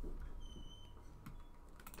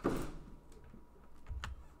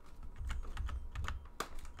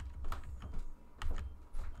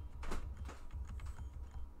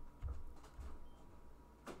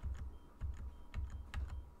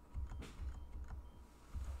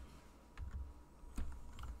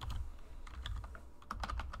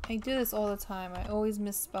 I do this all the time. I always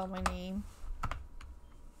misspell my name.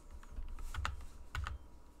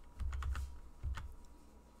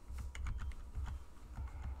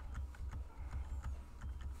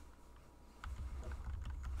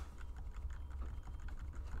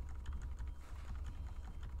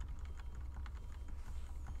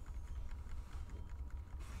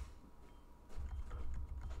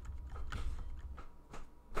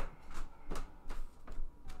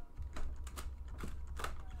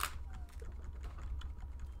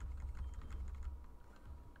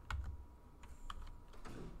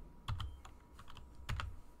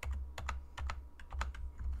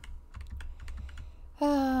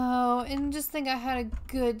 Oh, and just think I had a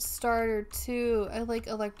good starter too. I like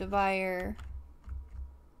Electivire.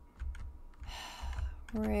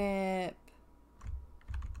 Rip.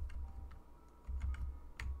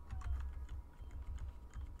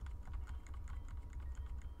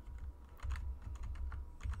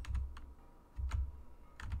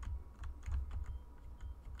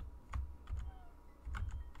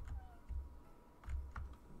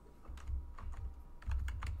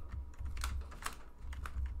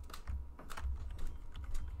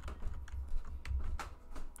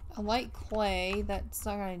 I like clay. That's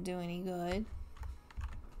not gonna do any good.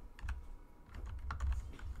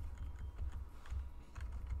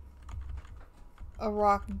 A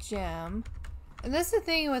rock gem. And that's the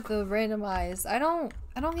thing with the randomized. I don't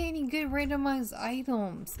get any good randomized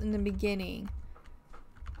items in the beginning.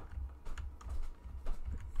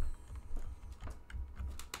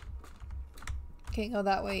 Can't go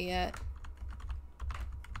that way yet.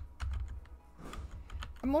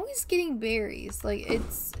 I'm always getting berries. Like,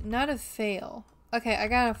 it's not a fail. Okay, I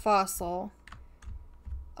got a fossil.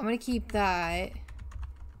 I'm gonna keep that.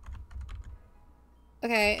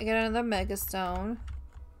 Okay, I got another mega stone.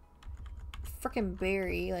 Freaking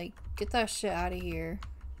berry. Like, get that shit out of here.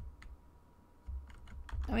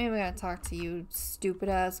 I'm even gonna talk to you, stupid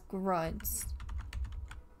ass grunts.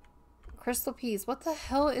 Crystal piece. What the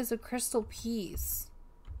hell is a crystal piece?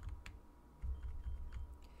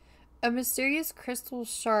 A mysterious crystal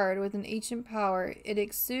shard with an ancient power. It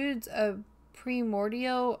exudes a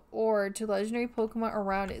primordial ore to legendary Pokemon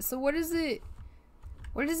around it. So what is it?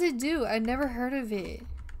 What does it do? I've never heard of it.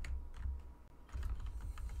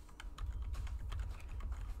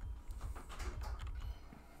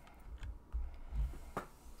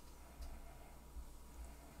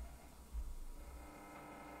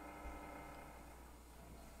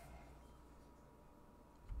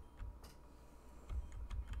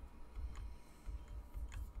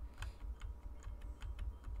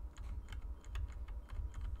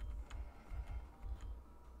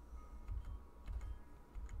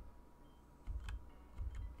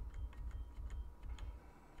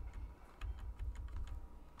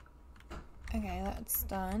 Okay, that's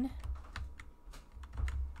done.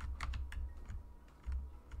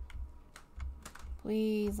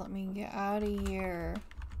 Please let me get out of here.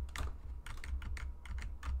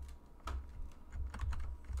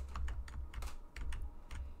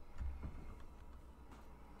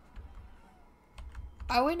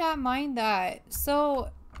 I would not mind that.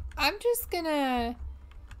 So I'm just gonna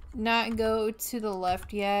not go to the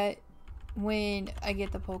left yet when I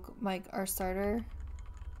get the like our starter.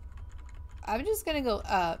 I'm just gonna go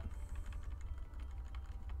up.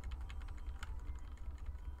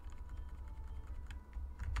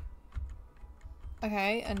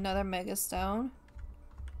 Okay, another mega stone.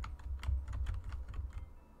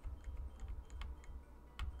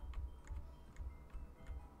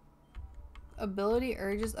 Ability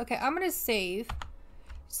urges. Okay, I'm gonna save.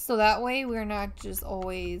 So that way we're not just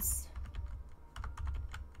always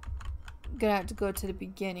gonna have to go to the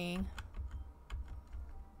beginning.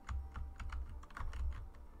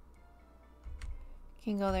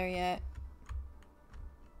 Can't go there yet.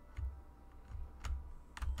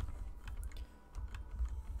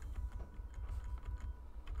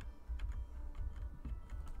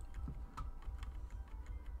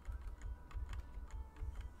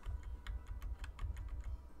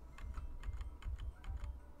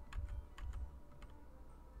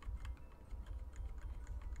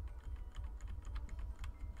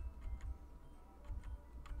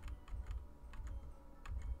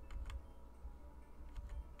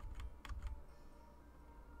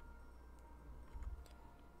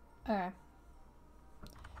 Alright.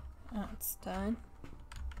 That's done.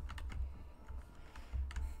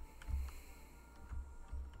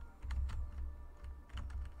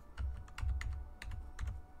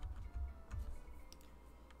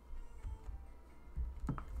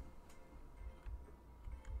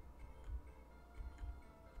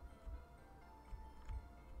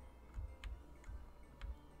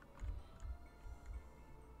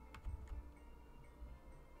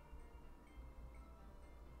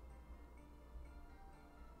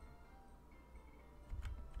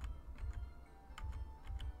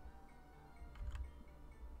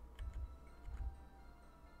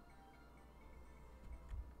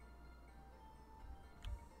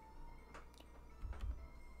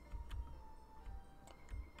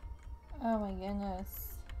 Oh my goodness.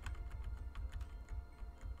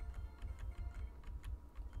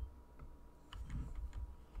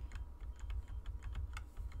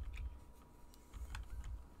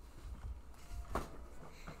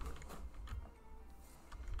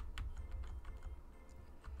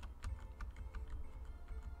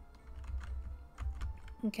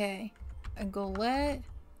 Okay. A golette,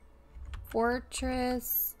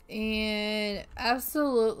 fortress, and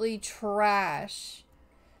absolutely trash.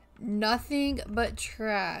 Nothing but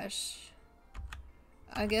trash.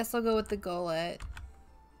 I guess I'll go with the golette.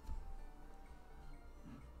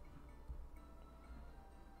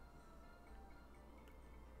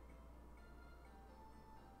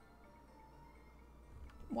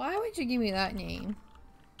 Why would you give me that name?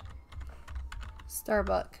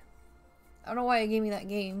 Starbuck. I don't know why it gave me that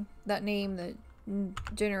name, the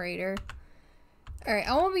generator. Alright,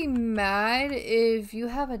 I won't be mad if you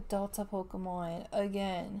have a Delta Pokemon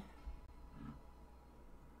again.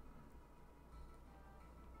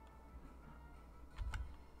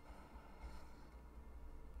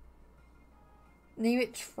 Name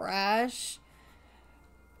it trash.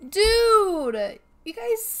 Dude! You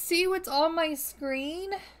guys see what's on my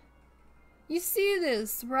screen? You see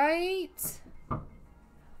this, right?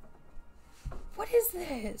 What is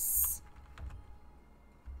this?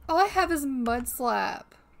 All I have is Mud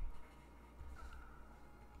Slap.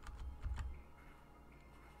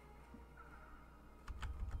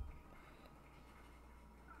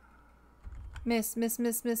 Miss.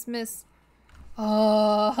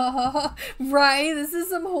 Oh, right? This is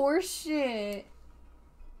some horse shit.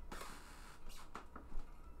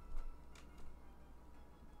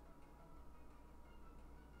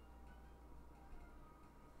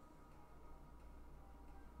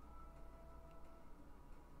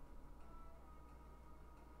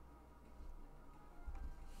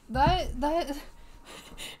 That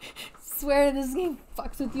swear this game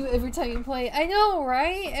fucks with you every time you play it. I know,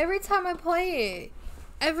 right? Every time I play it.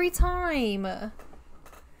 Every time.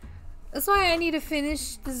 That's why I need to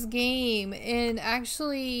finish this game and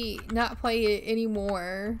actually not play it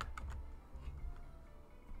anymore.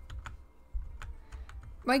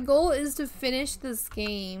 My goal is to finish this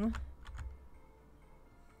game.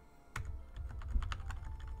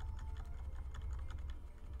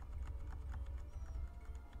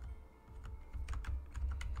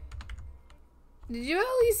 Did you at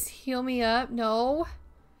least heal me up? No.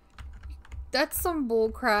 That's some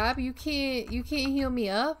bull crap. You can't heal me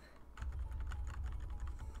up.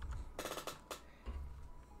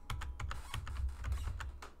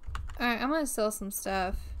 Alright, I'm gonna sell some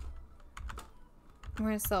stuff. We're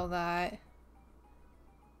gonna sell that.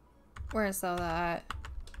 We're gonna sell that.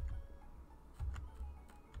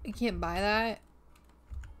 You can't buy that.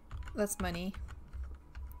 That's money.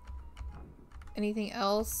 Anything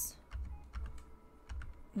else?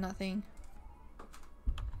 Nothing.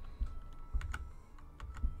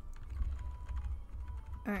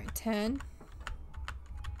 Alright, 10.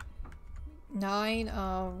 9.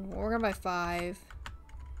 We're gonna buy 5.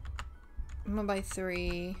 I'm gonna buy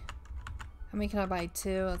 3. How many can I buy? 2?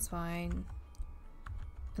 That's fine.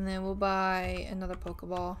 And then we'll buy another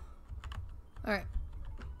Pokeball. Alright.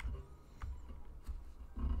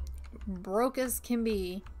 Broke as can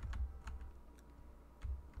be.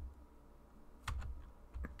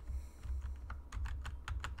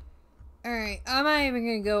 Alright, I'm not even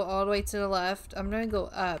gonna go all the way to the left. I'm gonna go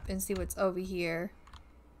up and see what's over here.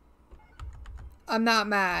 I'm not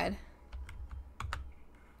mad.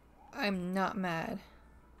 I'm not mad.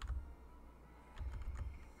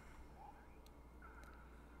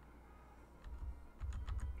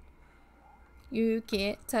 You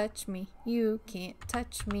can't touch me. You can't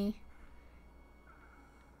touch me.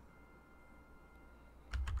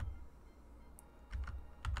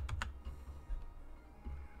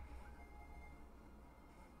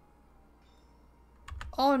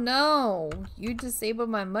 Oh no! You disabled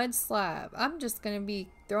my mud slab. I'm just gonna be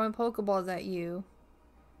throwing Pokeballs at you.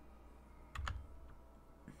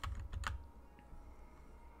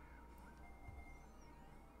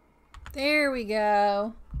 There we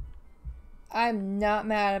go. I'm not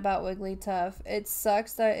mad about Wigglytuff. It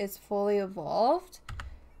sucks that it's fully evolved,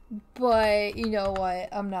 but you know what?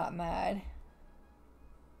 I'm not mad.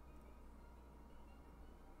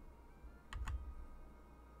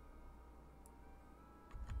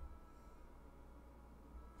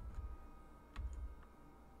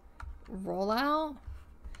 Rollout?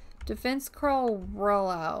 Defense Curl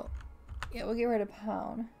rollout. Yeah, we'll get rid of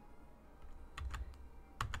Pound.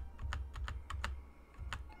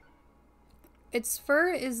 Its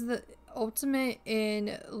fur is the ultimate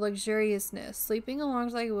in luxuriousness. Sleeping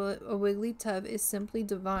alongside a Wigglytuff is simply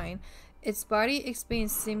divine. Its body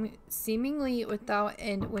expands seemingly without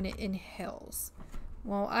end when it inhales.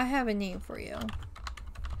 Well, I have a name for you. I'm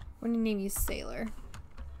gonna name you Sailor.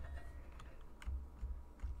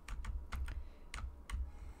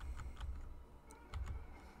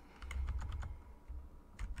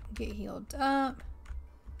 Get healed up.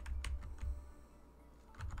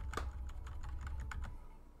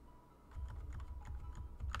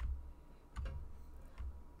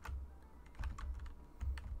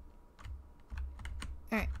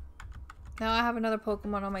 Alright. Now I have another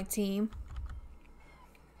Pokemon on my team.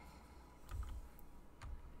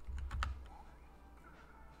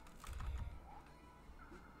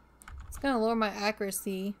 It's gonna lower my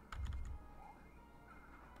accuracy.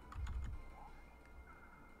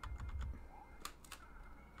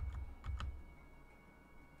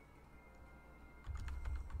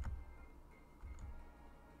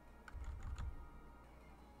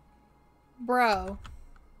 Bro.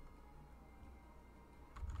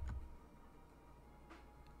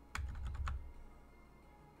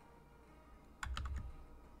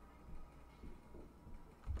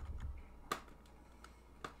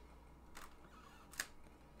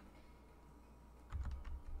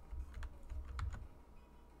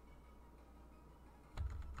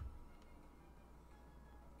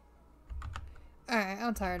 Alright,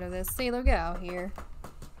 I'm tired of this. Sailor, get out here.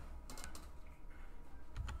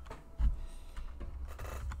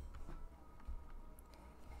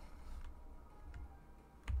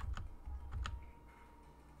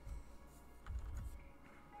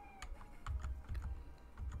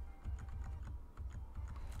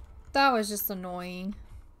 That was just annoying.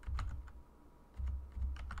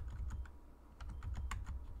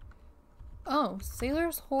 Oh,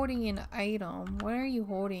 Sailor's holding an item. What are you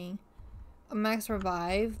holding? A max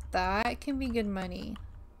revive? That can be good money.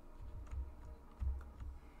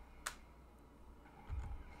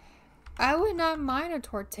 I would not mind a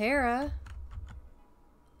Torterra.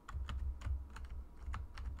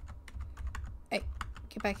 Hey,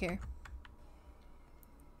 get back here.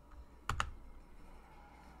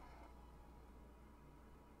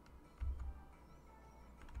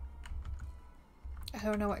 I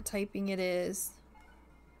don't know what typing it is.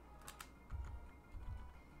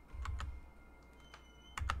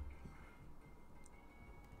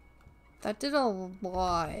 That did a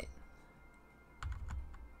lot.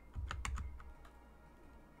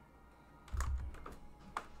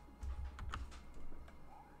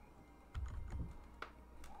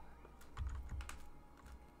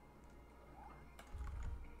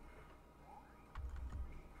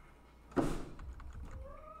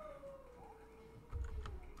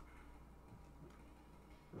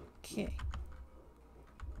 Okay.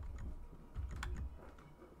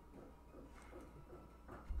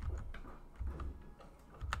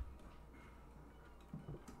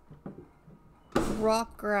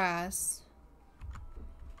 Rock grass.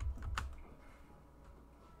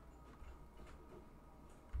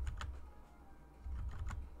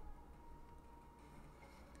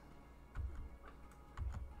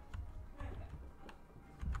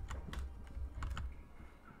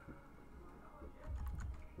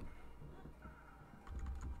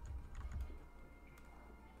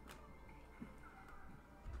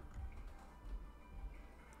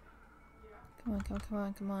 Come on, come on, come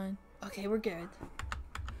on, come on. Okay, we're good.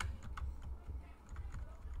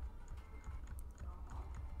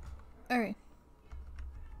 Alright.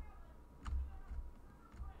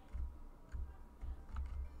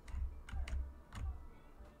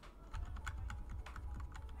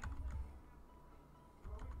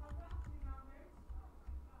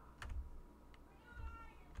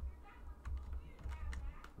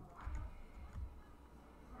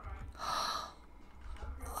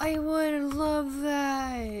 I would love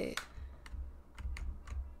that.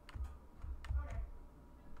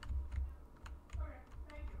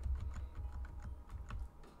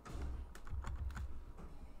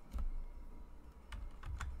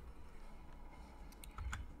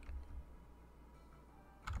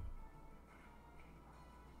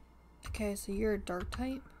 Okay, so you're a dark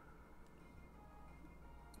type.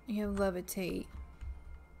 You have levitate.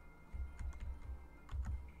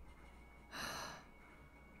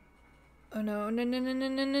 Oh no, no, no, no, no,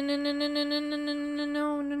 no, no, no, no, no, no, no, no, no,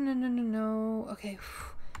 no, no, no, no, no, no. Okay.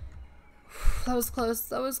 That was close.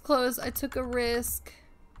 That was close. I took a risk.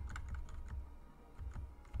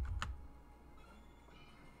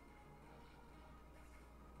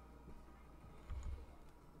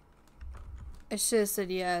 I should have said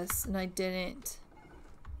yes, and I didn't.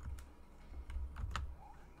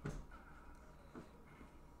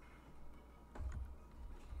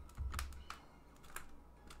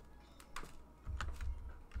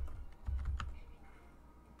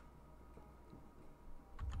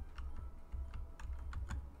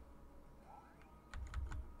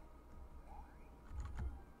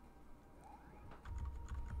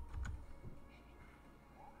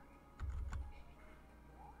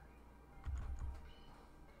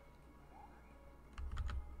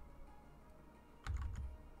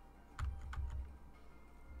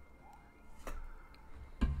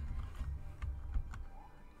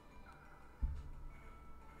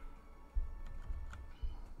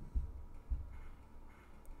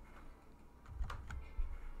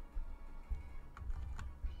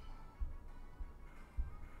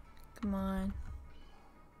 Come on.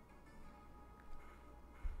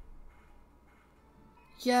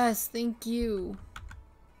 Yes, thank you.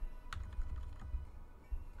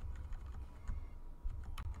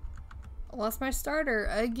 I lost my starter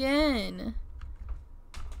again.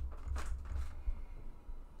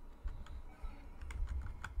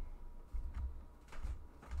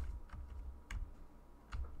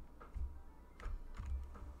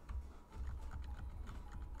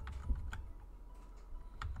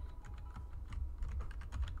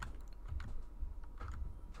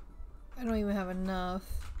 I don't even have enough.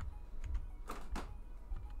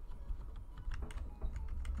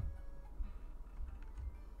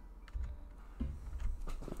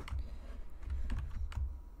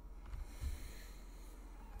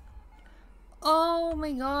 Oh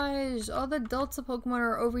my gosh, all the Delta Pokemon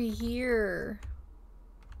are over here.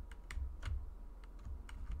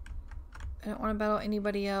 I don't want to battle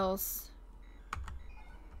anybody else.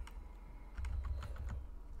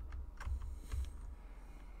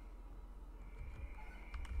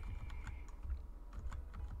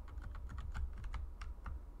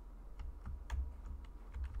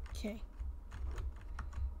 Okay.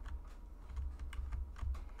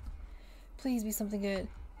 Please be something good.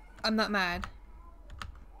 I'm not mad.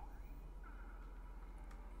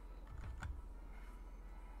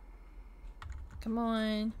 Come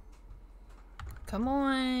on. Come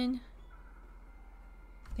on.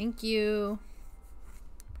 Thank you.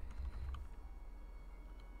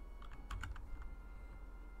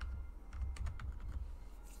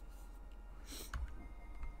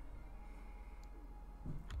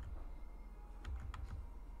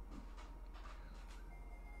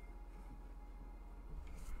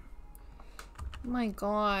 Oh my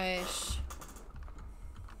gosh.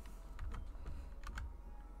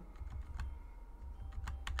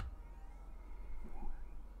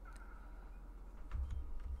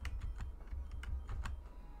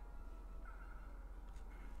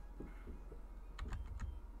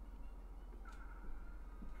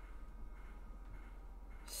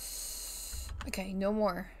 Okay, no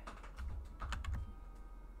more.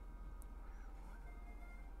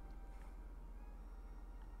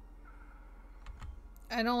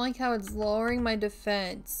 I don't like how it's lowering my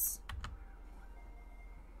defense.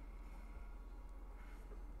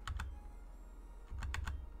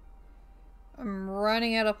 I'm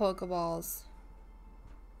running out of Pokeballs.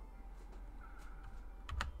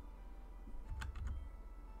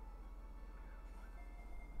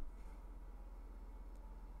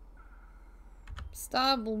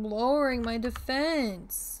 Stop lowering my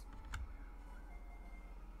defense.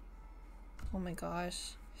 Oh my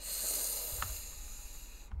gosh.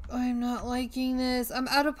 I'm not liking this. I'm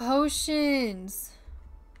out of potions.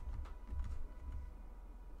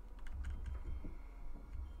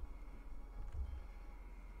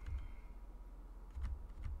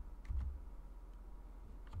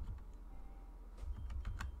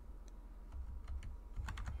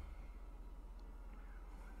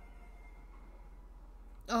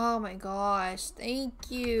 Oh my gosh, thank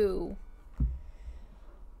you.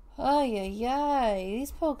 Ay, ay, ay.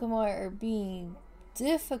 These Pokemon are being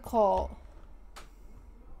difficult.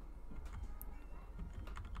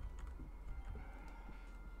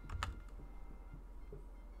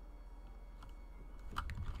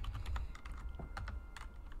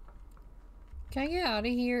 Can I get out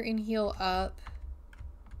of here and heal up?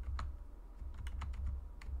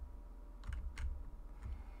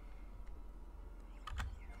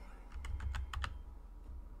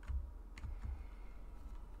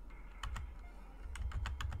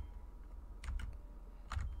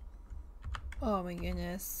 Oh my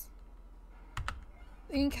goodness.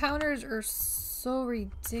 The encounters are so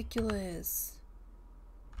ridiculous.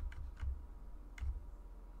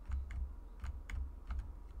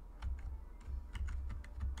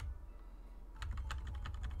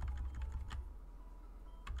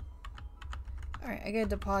 Alright, I gotta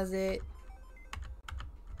deposit.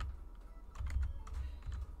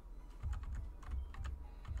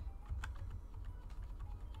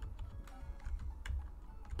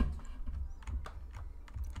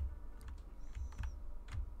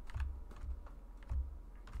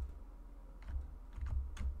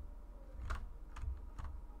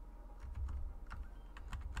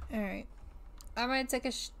 Alright. I might take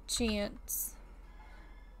a chance.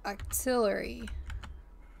 Artillery.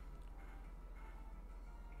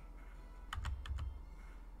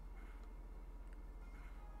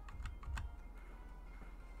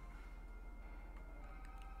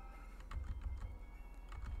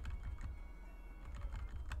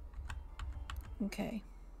 Okay.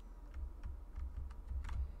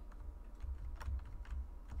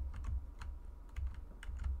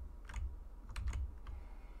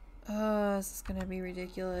 Oh, this is gonna be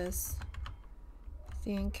ridiculous.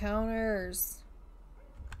 The encounters.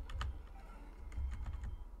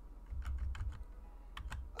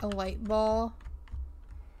 A light ball.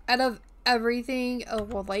 Out of everything, a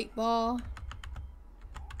light ball.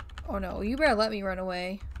 Oh no, you better let me run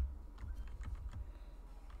away.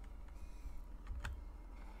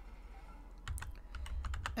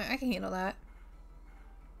 I can handle that.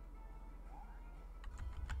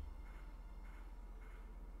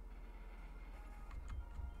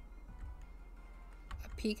 A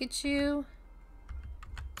Pikachu.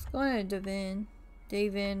 Let's go on to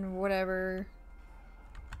Davin, whatever.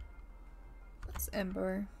 That's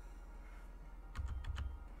Ember.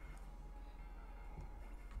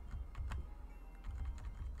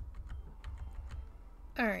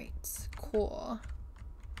 Alright, cool.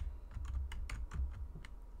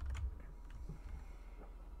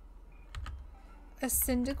 A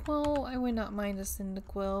Cyndaquil? I would not mind a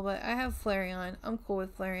Cyndaquil, but I have Flareon. I'm cool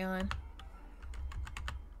with Flareon.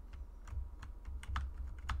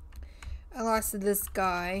 I lost to this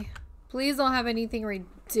guy. Please don't have anything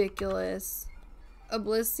ridiculous. A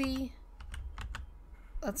Blissey?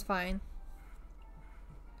 That's fine.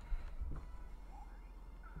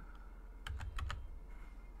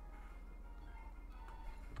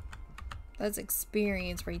 That's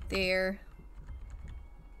experience right there.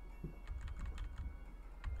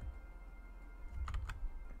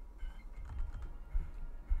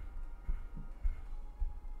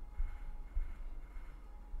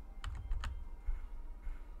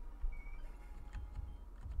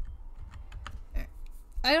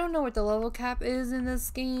 I don't know what the level cap is in this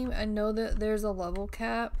game. I know that there's a level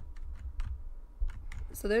cap.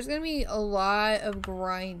 So there's going to be a lot of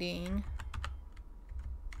grinding.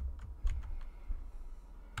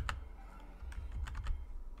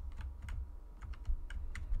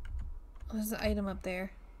 There's an item up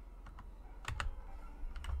there.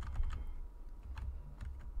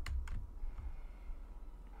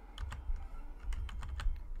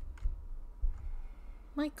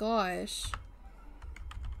 My gosh.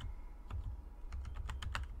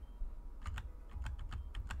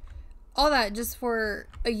 All that just for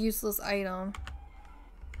a useless item.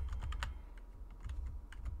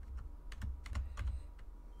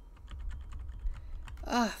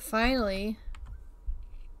 Ah, finally.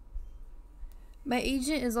 My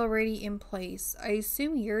agent is already in place. I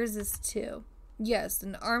assume yours is too. Yes,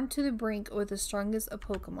 and armed to the brink with the strongest of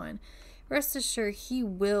Pokemon. Rest assured he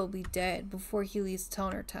will be dead before he leaves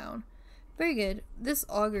Toner Town. Very good. This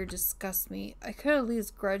augur disgusts me. I could at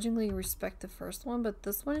least grudgingly respect the first one, but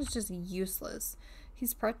this one is just useless.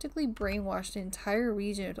 He's practically brainwashed the entire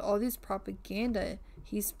region with all these propaganda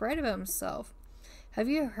he spread about himself. Have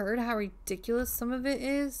you heard how ridiculous some of it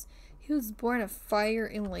is? He was born of fire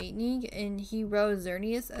and lightning, and he rode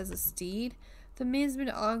Xerneas as a steed. The man's been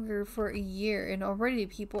augur for a year, and already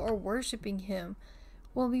people are worshipping him.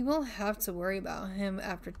 Well, we won't have to worry about him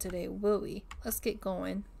after today, will we? Let's get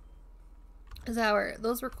going. Zower,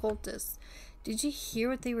 those were cultists. Did you hear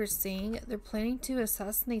what they were saying? They're planning to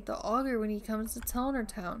assassinate the augur when he comes to Toner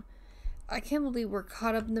Town. I can't believe we're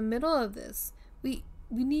caught up in the middle of this. We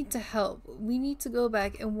need to help. We need to go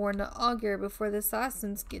back and warn the augur before the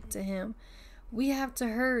assassins get to him. We have to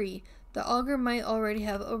hurry. The augur might already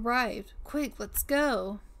have arrived. Quick, let's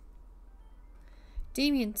go.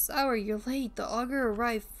 Damien, Sour, you're late. The augur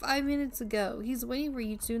arrived 5 minutes ago. He's waiting for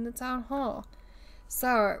you two in the town hall.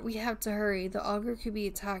 Sour, we have to hurry. The augur could be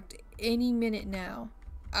attacked any minute now.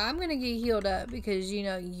 I'm gonna get healed up because, you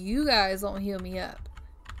know, you guys don't heal me up.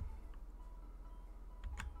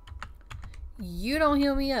 You don't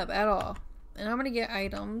heal me up at all. And I'm gonna get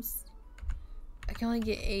items. I can only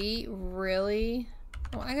get 8, really?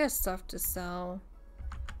 Well, I got stuff to sell.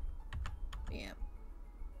 Yeah.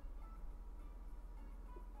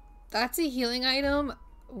 That's a healing item?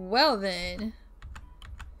 Well then.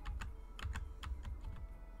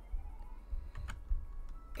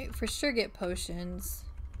 For sure get potions.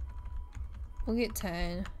 We'll get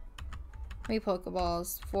 10. Make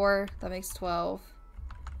Pokeballs. 4, that makes 12.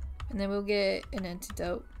 And then we'll get an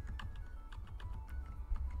antidote.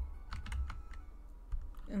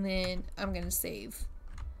 And then I'm gonna save.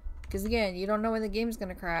 Because again, you don't know when the game's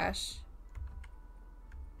gonna crash.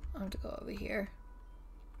 I'll have to go over here.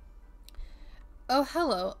 Oh,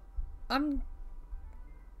 hello. How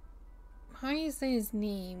do you say his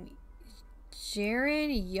name? Yarn?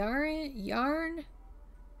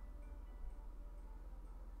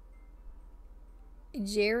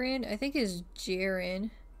 Jaren? I think it's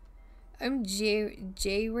Jaren. I'm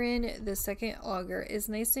Jaren, the second augur. It's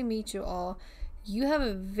nice to meet you all. You have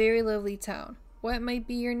a very lovely town. What might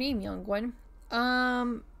be your name, young one?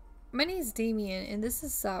 My name's Damien, and this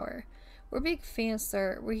is Sour. We're big fans,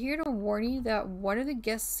 sir. We're here to warn you that one of the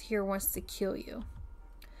guests here wants to kill you.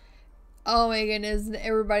 Oh my goodness,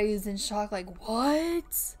 everybody's in shock, like,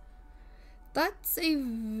 what? That's a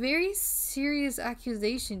very serious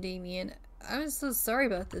accusation, Damien. I'm so sorry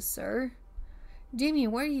about this, sir.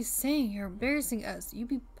 Damien, what are you saying? You're embarrassing us. You'll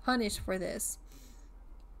be punished for this.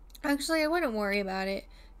 Actually, I wouldn't worry about it.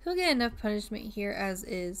 He'll get enough punishment here as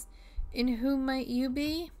is. And who might you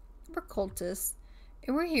be? We're cultists.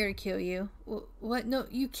 And we're here to kill you. What? No,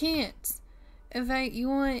 you can't. In fact, you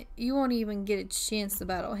won't even get a chance to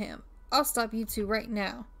battle him. I'll stop you two right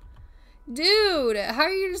now. Dude, how are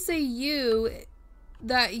you gonna say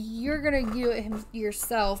that you're gonna do it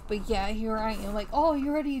yourself, but yeah, here I am like, oh,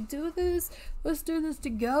 you ready to do this? Let's do this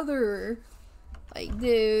together. Like,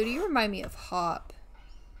 dude, you remind me of Hop.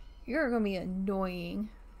 You're gonna be annoying.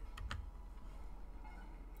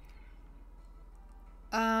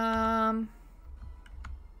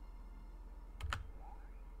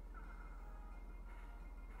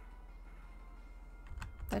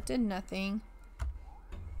 That did nothing.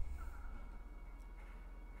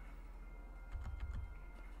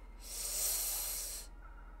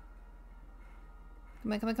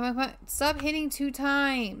 Come on, come on, come on, come on. Stop hitting 2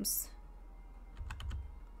 times.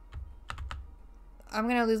 I'm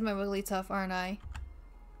gonna lose my Wigglytuff, aren't I?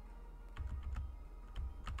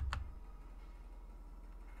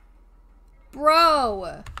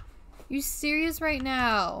 Bro! You serious right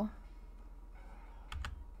now?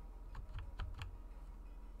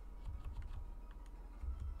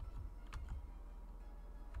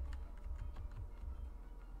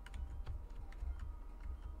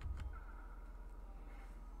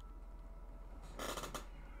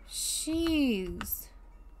 Jeez.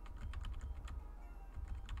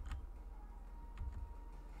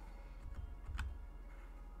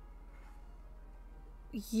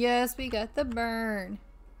 Yes, we got the burn.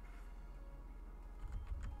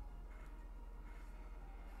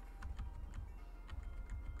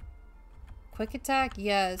 Quick attack,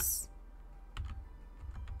 yes.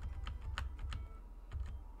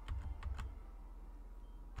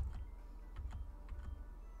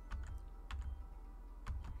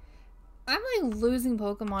 I'm like losing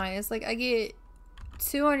Pokemon. It's like I get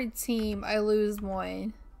 200 team, I lose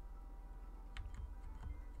 1.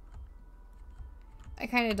 I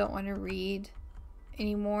kind of don't want to read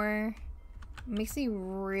anymore. It makes me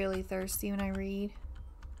really thirsty when I read.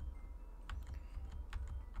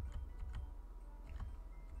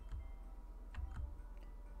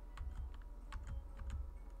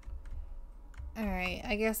 Alright,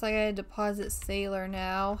 I guess I gotta deposit Sailor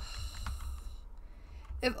now.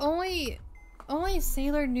 If only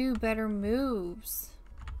Sailor knew better moves.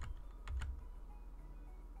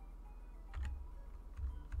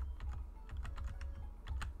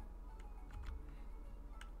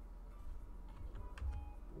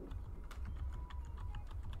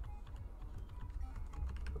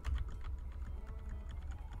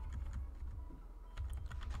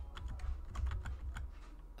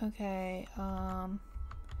 Okay, I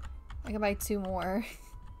can buy 2 more.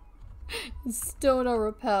 Still no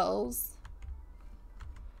repels.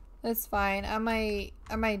 That's fine. I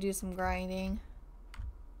might do some grinding.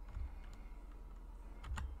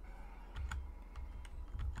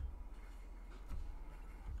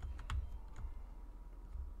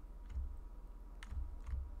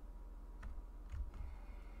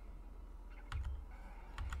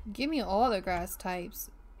 Give me all the grass types.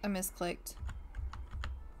 I misclicked.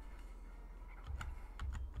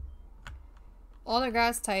 All the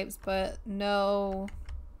grass types, but no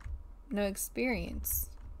No experience.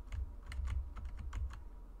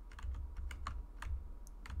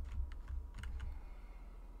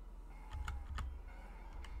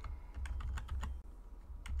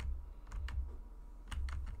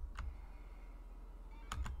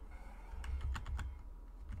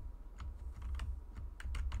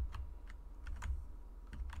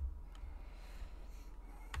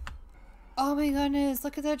 Oh my goodness,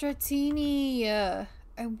 look at that Dratini.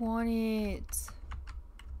 I want it.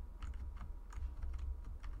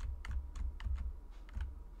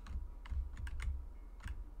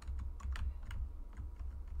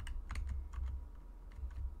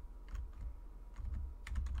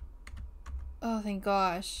 Oh, thank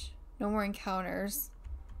gosh. No more encounters.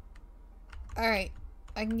 Alright,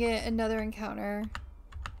 I can get another encounter.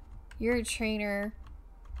 You're a trainer.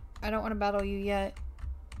 I don't want to battle you yet.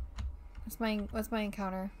 What's my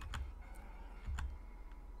encounter?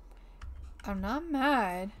 I'm not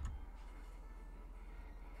mad.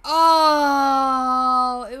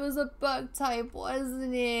 Oh, it was a bug type,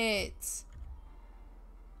 wasn't it?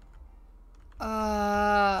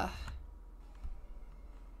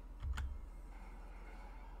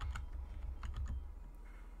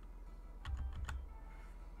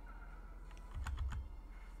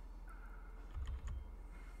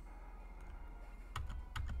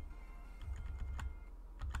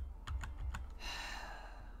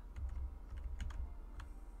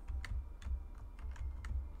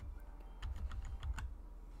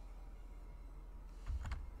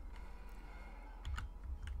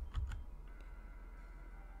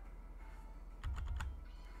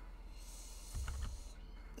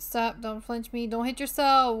 Stop, don't flinch me. Don't hit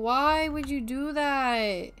yourself. Why would you do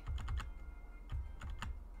that?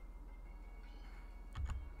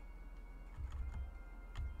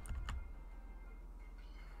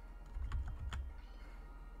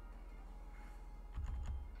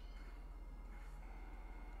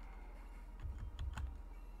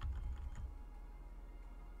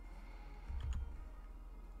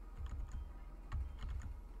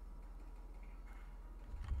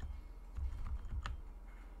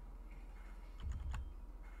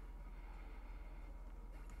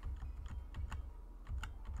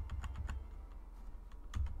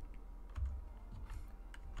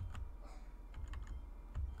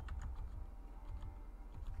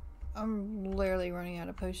 I'm literally running out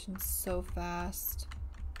of potions so fast.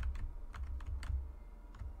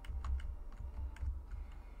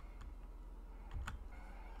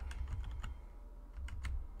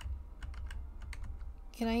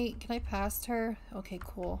 Can I pass her? Okay,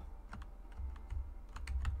 cool.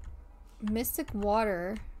 Mystic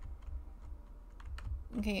water.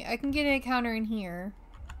 Okay, I can get an encounter in here.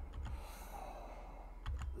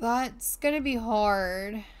 That's gonna be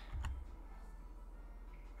hard.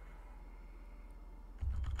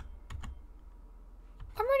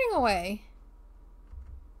 I'm running away.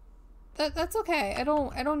 That's okay. I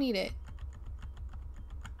don't need it.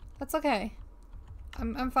 That's okay.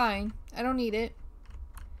 I'm fine. I don't need it.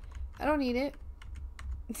 I don't need it.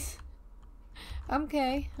 I'm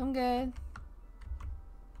okay. I'm good.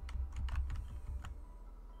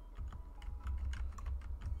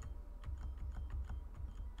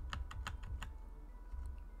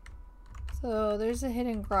 So there's a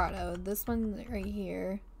hidden grotto. This one right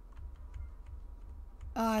here.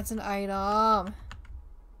 Oh, it's an item.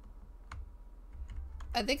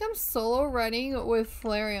 I think I'm solo running with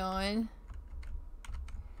Flareon.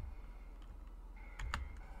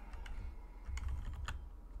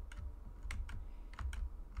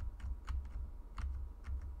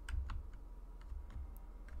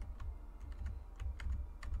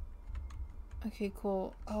 Okay,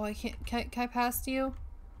 cool. Oh, I can't. Can I pass you?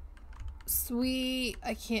 Sweet.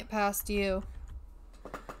 I can't pass you.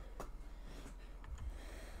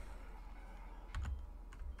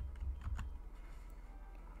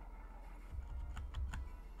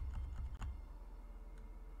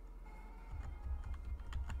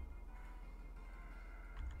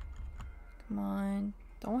 Come on.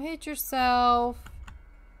 Don't hit yourself.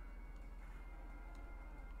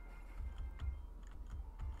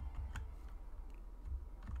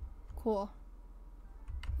 Cool.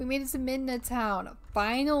 We made it to Midnight Town.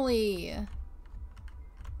 Finally.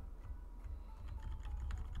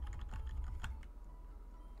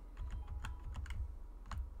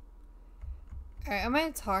 Alright, I'm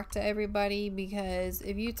gonna talk to everybody because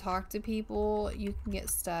if you talk to people, you can get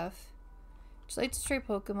stuff. Would you like to trade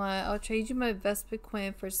Pokemon? I'll trade you my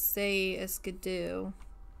Vespiquen for, say, a Skidoo.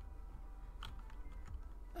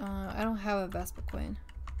 I don't have a Vespiquen.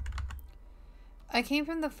 I came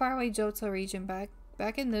from the faraway Johto region back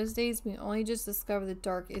back in those days, we only just discovered the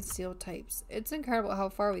dark and steel types. It's incredible how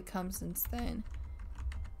far we come since then.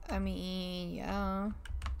 I mean, yeah.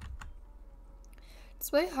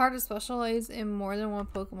 It's way hard to specialize in more than one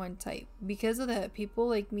Pokemon type. Because of that, people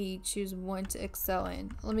like me choose one to excel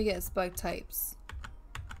in. Let me guess, bug types.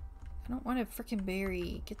 I don't want a freaking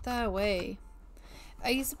berry. Get that away. I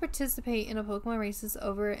used to participate in a Pokemon races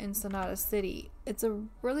over in Sonata City. It's a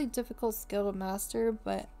really difficult skill to master,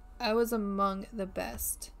 but I was among the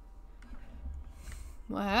best.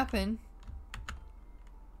 What happened?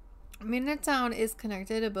 Midnight Town is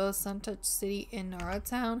connected to both Suntouch City and Nara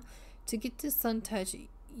Town. To get to Suntouch,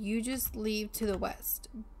 you just leave to the west.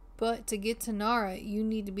 But to get to Nara, you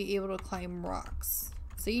need to be able to climb rocks.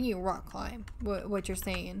 So you need rock climb, what you're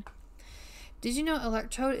saying. Did you know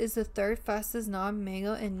Electrode is the third fastest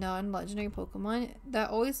non-mega and non-legendary Pokemon?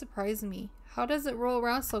 That always surprised me. How does it roll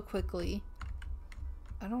around so quickly?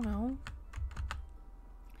 I don't know.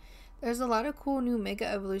 There's a lot of cool new Mega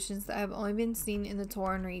Evolutions that have only been seen in the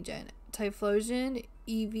Tauren region. Typhlosion,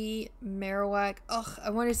 Eevee, Marowak. Ugh,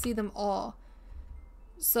 I want to see them all.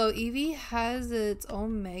 So Eevee has its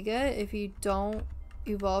own Mega if you don't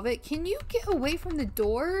evolve it. Can you get away from the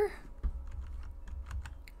door?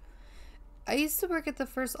 I used to work at the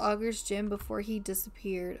first Augur's gym before he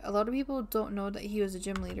disappeared. A lot of people don't know that he was a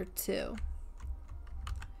gym leader too.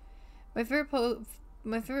 My favorite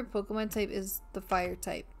Pokemon type is the Fire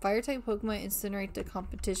type. Fire type Pokemon incinerate the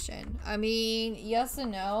competition. I mean, yes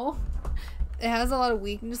and no. It has a lot of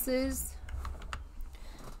weaknesses.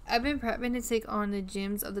 I've been prepping to take on the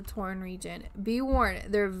gyms of the Tauren region. Be warned,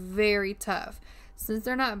 they're very tough. Since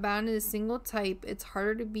they're not bound to a single type, it's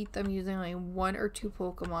harder to beat them using like 1 or 2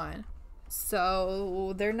 Pokemon.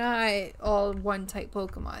 So they're not all one type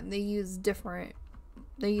Pokemon. They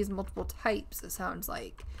use multiple types, it sounds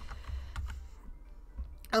like.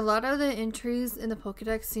 A lot of the entries in the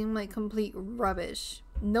Pokédex seem like complete rubbish.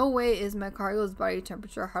 No way is Magcargo's body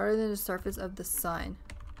temperature hotter than the surface of the sun.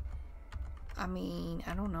 I mean,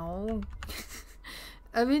 I don't know.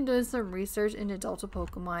 I've been doing some research into Delta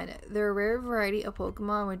Pokemon. They're a rare variety of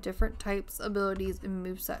Pokemon with different types, abilities, and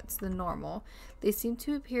movesets than normal. They seem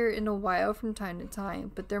to appear in the wild from time to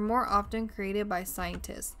time, but they're more often created by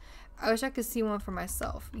scientists. I wish I could see one for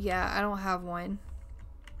myself. Yeah, I don't have one.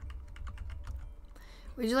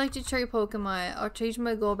 Would you like to trade Pokemon? I'll change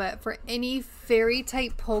my goal bet for any fairy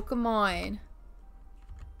type Pokemon.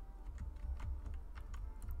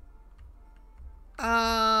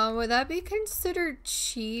 Would that be considered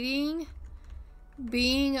cheating?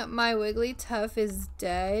 Being my Wigglytuff is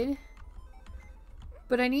dead.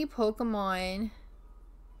 But I need Pokemon.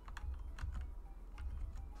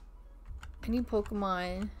 I need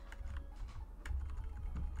Pokemon.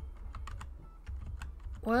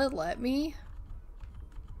 Will it let me?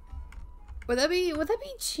 Would that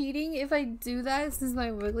be cheating if I do that, since my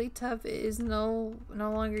Wigglytuff is no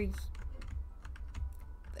longer,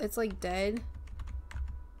 it's like dead?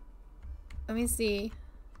 Let me see.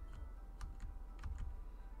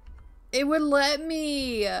 It would let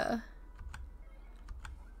me.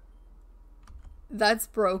 That's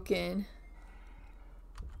broken.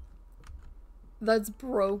 That's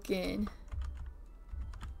broken.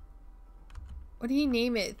 What do you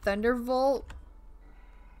name it? Thunderbolt?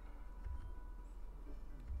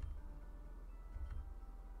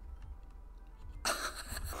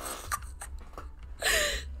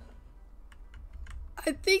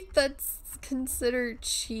 I think that's considered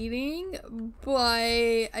cheating,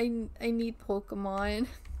 but I need Pokemon.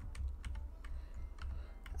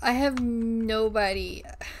 I have nobody.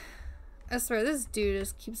 I swear, this dude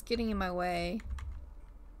just keeps getting in my way.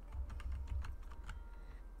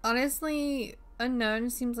 Honestly, Unknown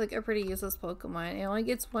seems like a pretty useless Pokemon. It only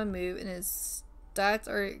gets 1 move and his stats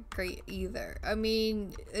aren't great either. I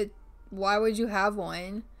mean, why would you have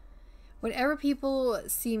one? Whenever people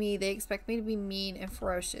see me, they expect me to be mean and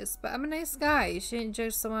ferocious, but I'm a nice guy. You shouldn't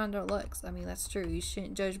judge someone on their looks. I mean, that's true. You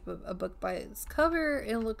shouldn't judge a book by its cover,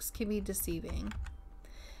 and looks can be deceiving.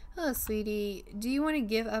 Hello, sweetie. Do you want to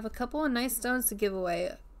give? I have a couple of nice stones to give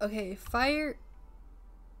away. Okay, fire.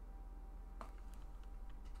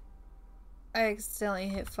 I accidentally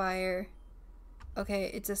hit fire.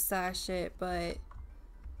 Okay, it's a sachet, but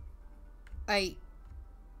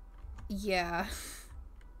yeah.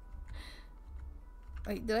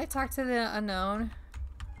 Wait, did I talk to the unknown?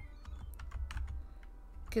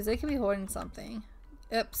 Because they could be holding something.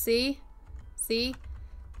 Yep, see? See?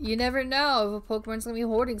 You never know if a Pokemon's gonna be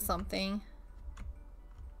holding something.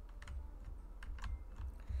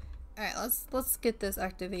 Alright, let's get this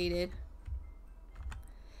activated.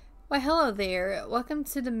 Why, hello there. Welcome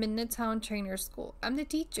to the Midtown Trainer School. I'm the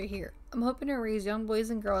teacher here. I'm hoping to raise young boys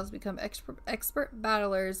and girls to become expert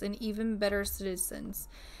battlers and even better citizens.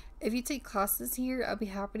 If you take classes here, I'll be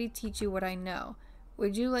happy to teach you what I know.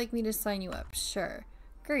 Would you like me to sign you up? Sure.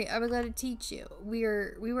 Great, I would glad to teach you. We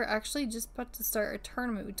were actually just about to start a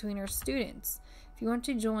tournament between our students. If you want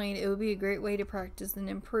to join, it would be a great way to practice and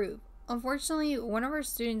improve. Unfortunately, one of our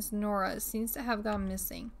students, Nora, seems to have gone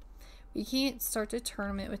missing. We can't start the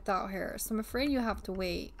tournament without her, so I'm afraid you have to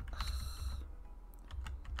wait.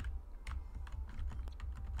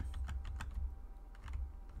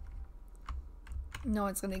 No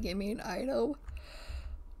one's gonna give me an item.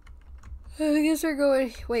 I guess we're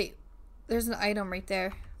going. Wait, there's an item right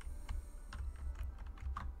there.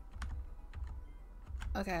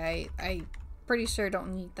 Okay, I pretty sure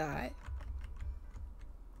don't need that.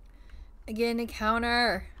 Again, a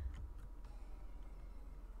counter.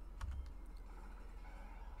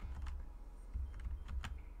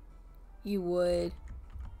 You would.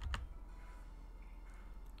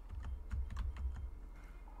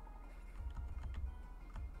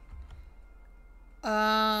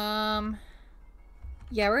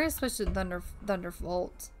 Yeah, we're gonna switch to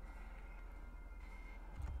Thunderbolt.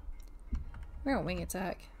 We're gonna wing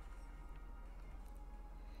attack.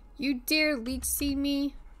 You dare leech seed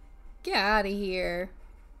me? Get out of here.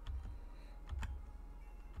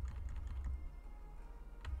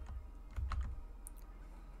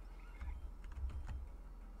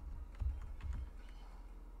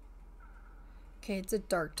 Okay, it's a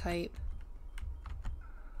dark type.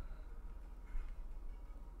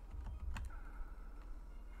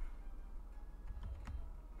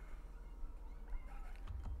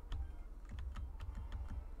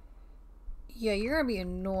 Yeah, you're gonna be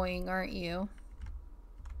annoying, aren't you?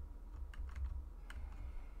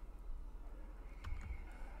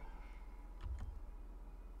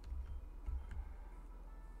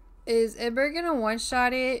 Is Ember gonna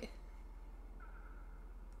one-shot it?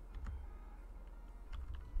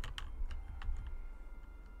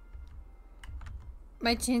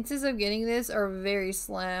 My chances of getting this are very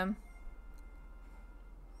slim.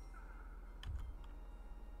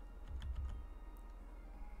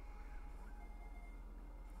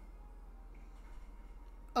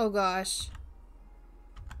 Oh gosh.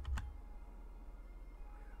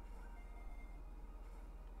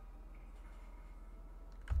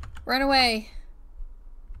 Run away.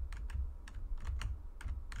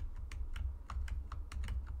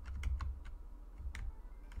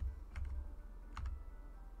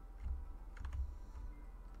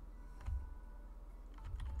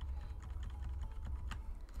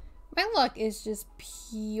 My luck is just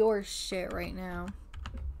pure shit right now.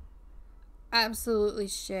 Absolutely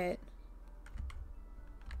shit.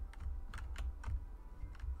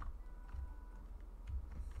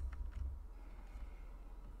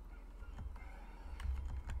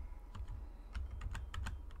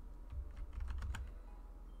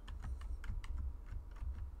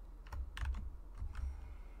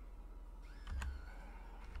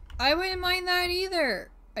 I wouldn't mind that either.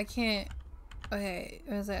 I can't. Okay,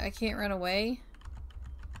 I was like, I can't run away.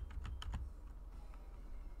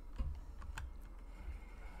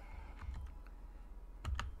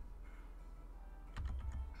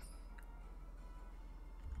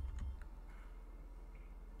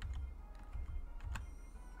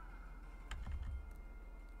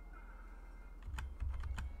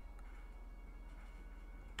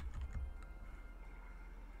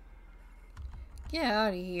 Get out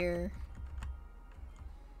of here.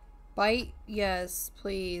 Bite? Yes,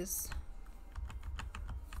 please.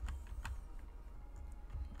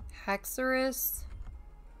 Hexorus?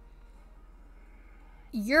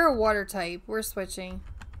 You're a water type. We're switching.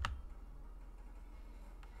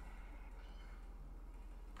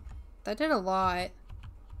 That did a lot.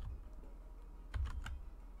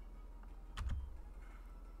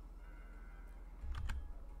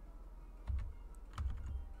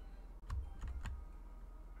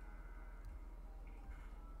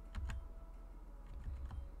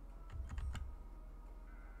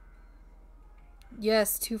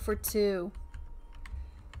 Yes, 2 for 2.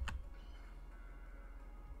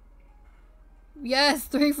 Yes,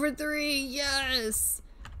 3 for 3. Yes.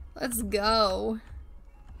 Let's go.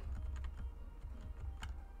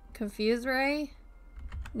 Confuse Ray?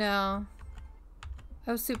 No.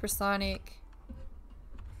 That was supersonic.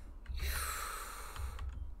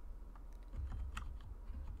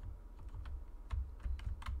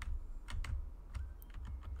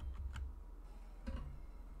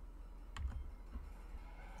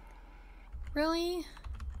 Really?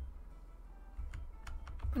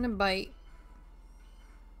 I'm gonna bite.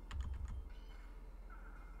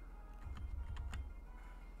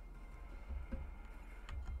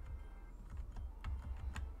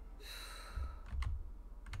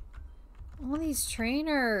 All these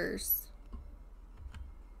trainers.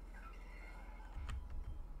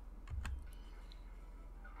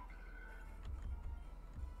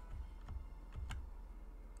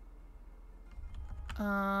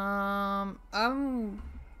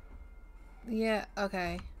 Yeah,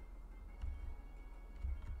 okay.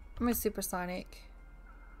 I'm a supersonic.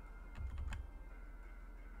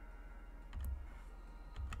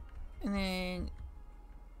 And then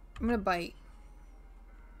I'm gonna bite.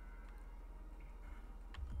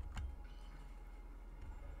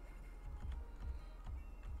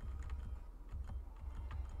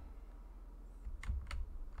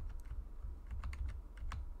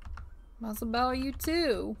 Might as well battle you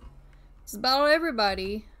too. Just battle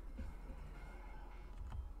everybody.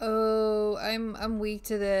 Oh, I'm weak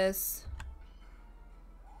to this.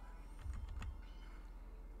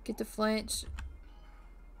 Get the flinch.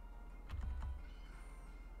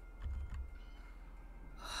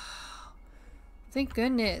 Thank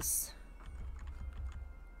goodness.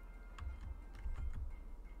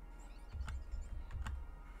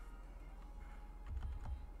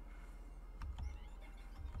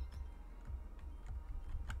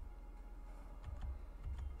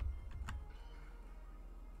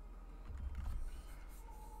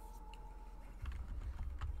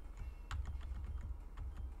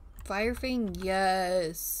 Fire Fang,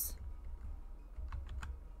 yes.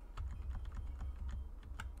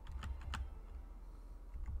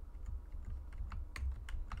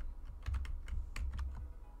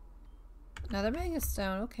 Another Mega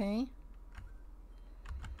Stone, okay.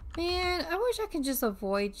 Man, I wish I could just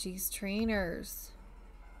avoid these trainers.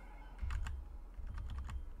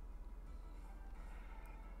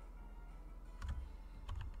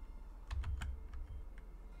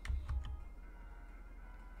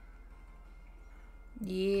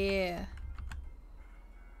 Yeah.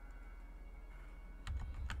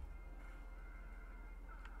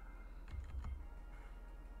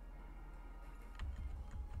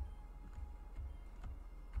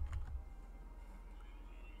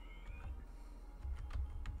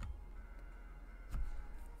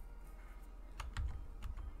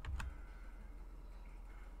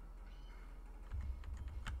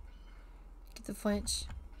 Get the flinch.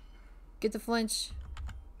 Get the flinch.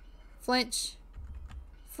 Flinch.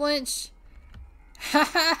 Flinch.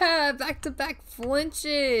 Haha! Back to back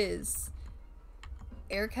flinches.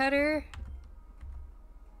 Air cutter.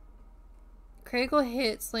 Critical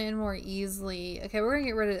hits land more easily. Okay, we're gonna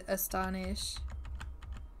get rid of Astonish.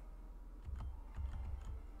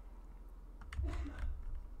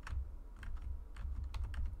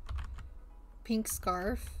 Pink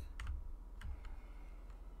Scarf.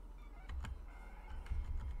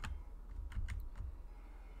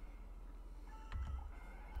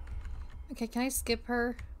 Okay, can I skip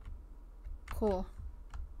her? Cool.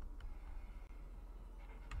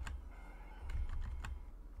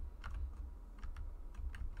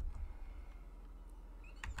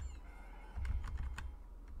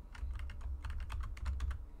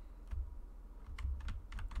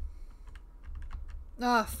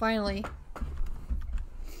 Ah, finally.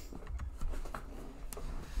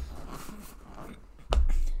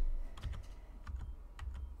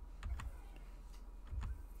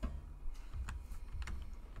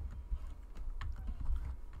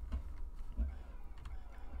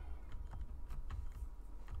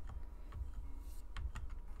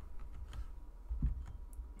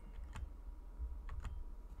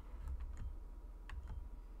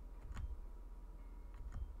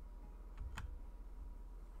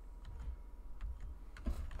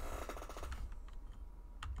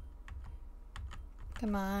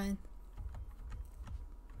 Come on.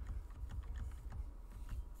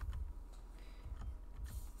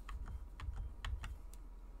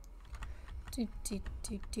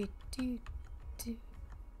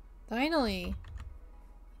 Finally.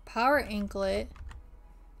 Power anklet.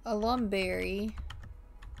 A lumberry.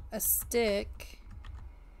 A stick.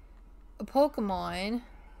 A Pokemon.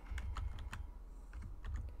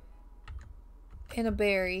 And a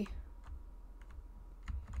berry.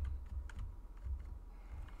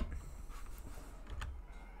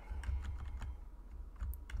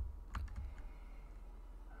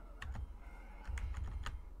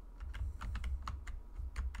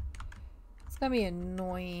 It's gonna be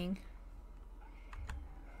annoying.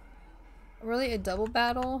 Really, a double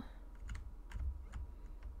battle?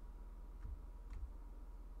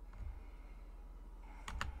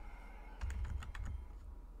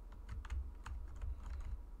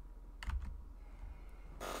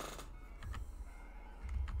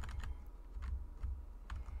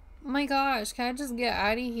 Oh my gosh, can I just get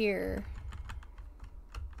out of here?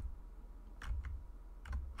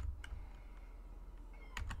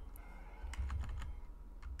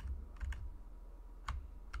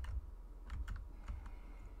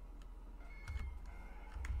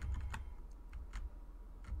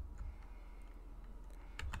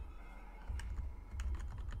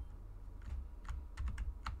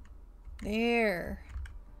 There.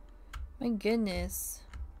 My goodness.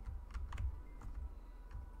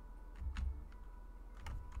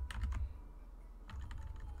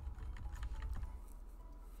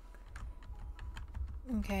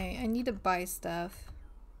 Okay, I need to buy stuff.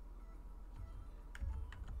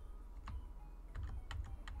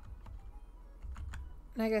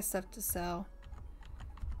 And I got stuff to sell.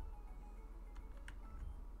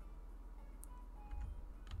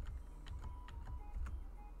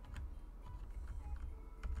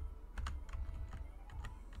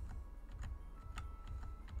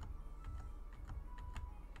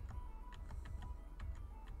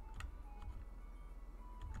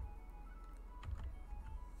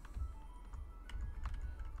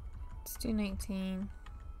 Let's do 19.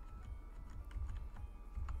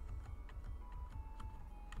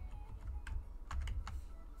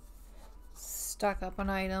 Stock up on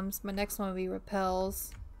items. My next one will be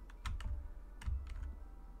repels.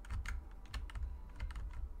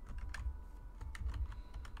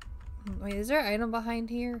 Wait, is there an item behind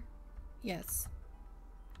here? Yes.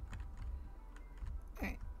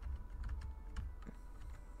 Alright.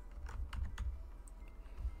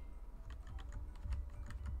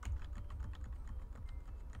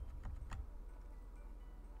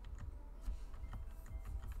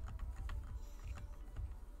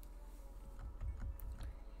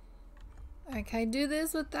 Alright, can I do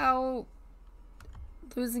this without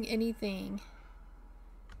losing anything?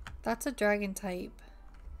 That's a dragon type.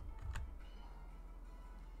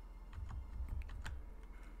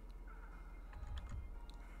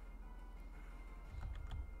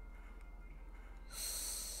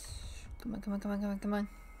 Come on, come on, come on, come on, come on.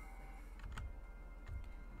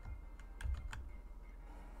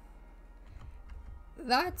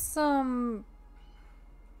 That's some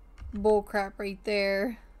bull crap right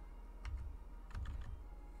there.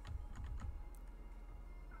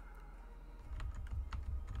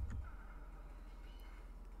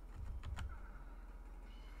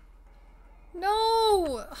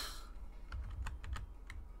 No!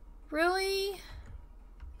 Really?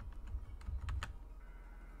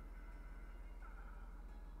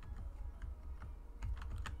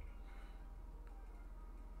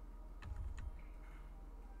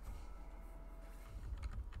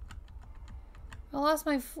 I lost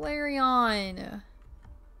my Flareon.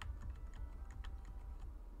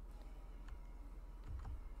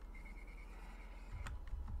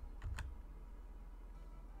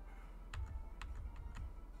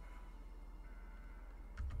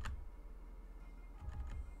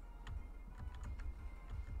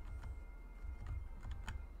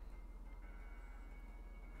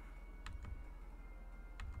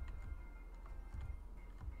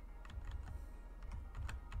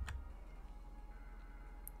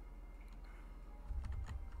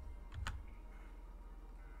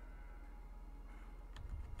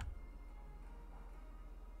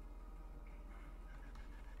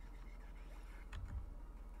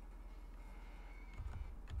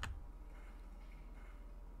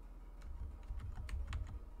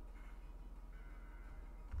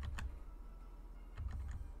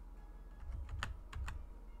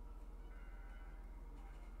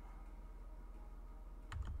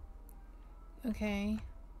 Okay.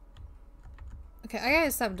 Okay, I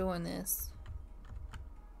gotta stop doing this.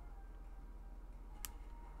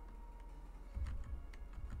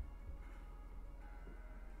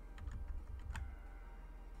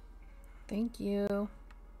 Thank you.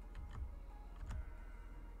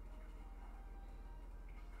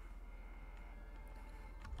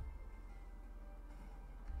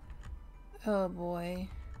 Oh boy.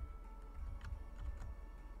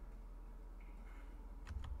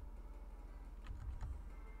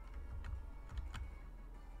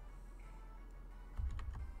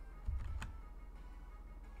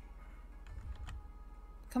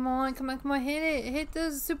 Come on, come on, come on, hit it. Hit the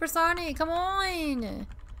supersonic. Come on.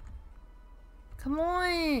 Come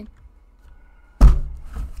on.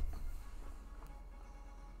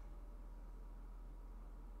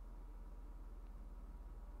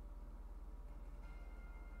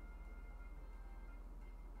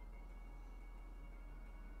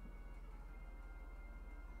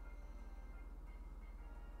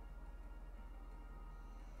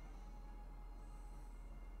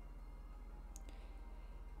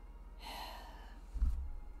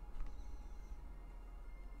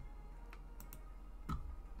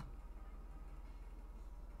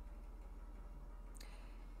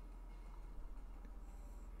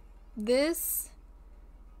 This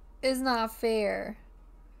is not fair.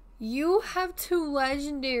 You have 2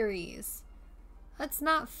 legendaries. That's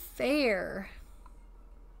not fair.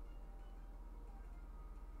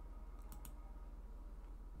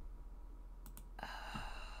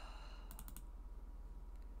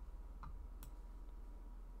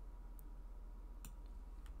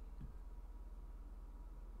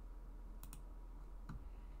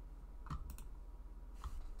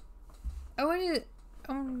 I wanted.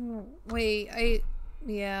 Oh wait,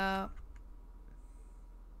 yeah.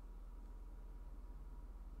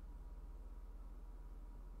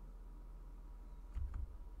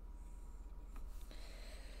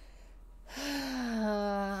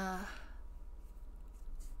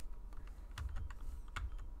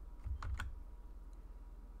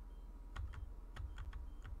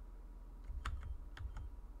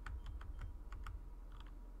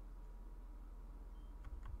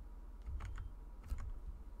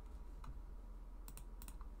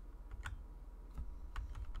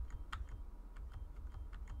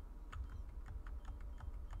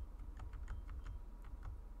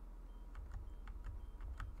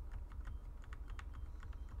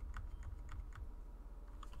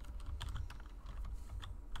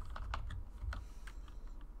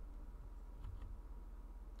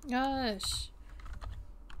 Gosh.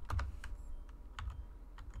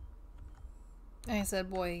 I said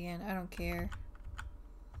boy again. I don't care.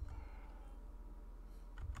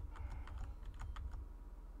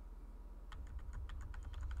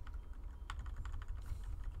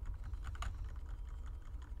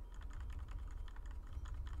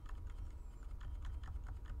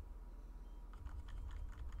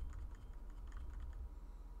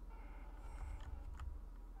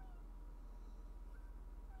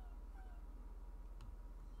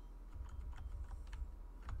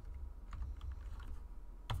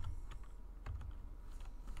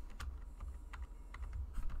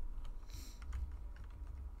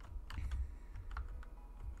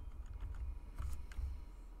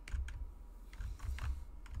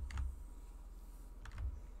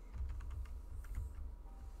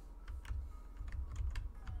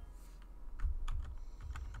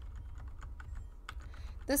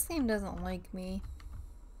 This game doesn't like me.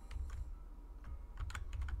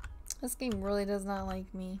 This game really does not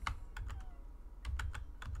like me.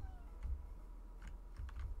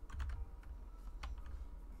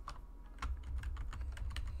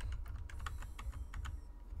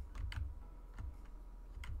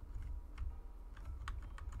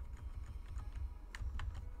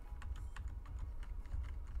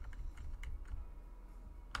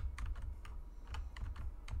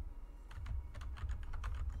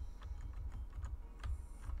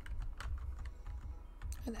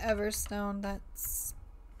 An Everstone, that's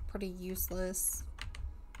pretty useless.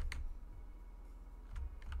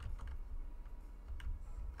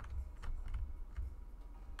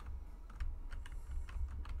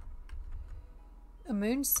 A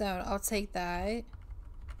Moonstone, I'll take that.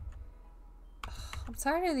 Ugh, I'm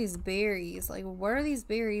tired of these berries. Like, what do these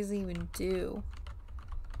berries even do?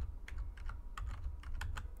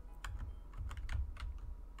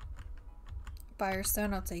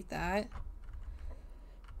 Firestone, I'll take that.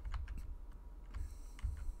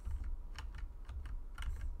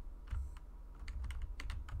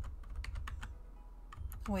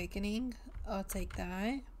 Awakening, I'll take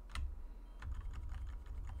that.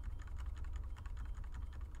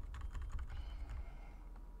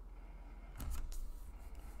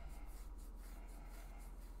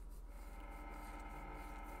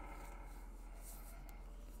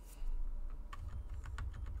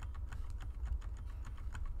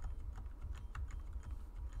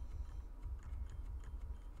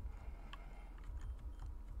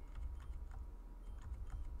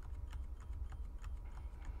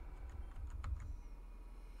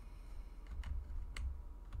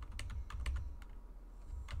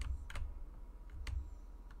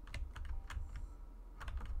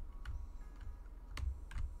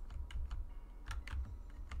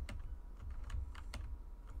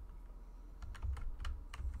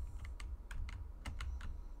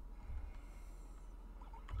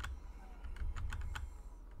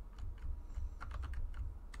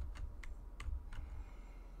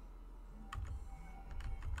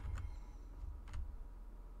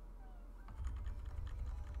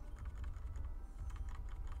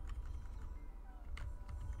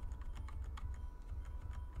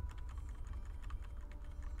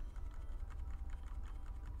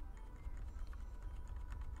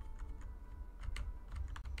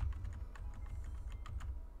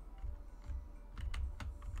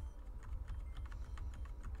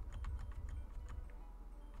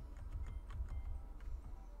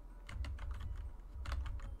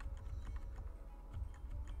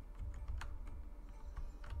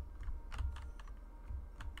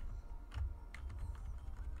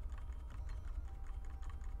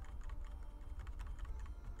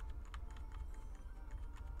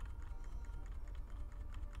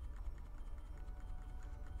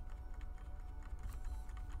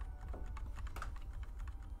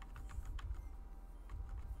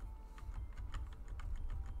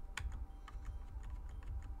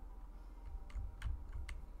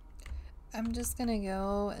 I'm just gonna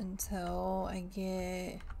go until I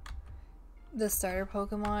get the starter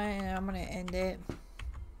Pokemon and I'm gonna end it.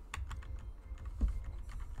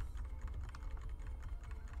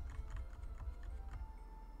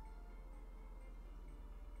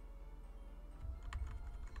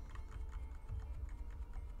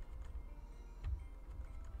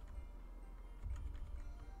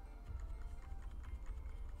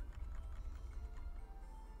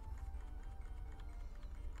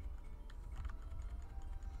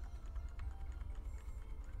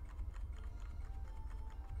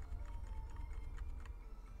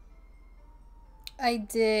 I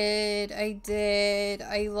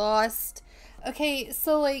lost. Okay,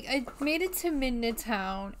 so like I made it to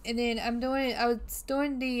Midtown, and then I was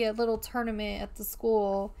doing the little tournament at the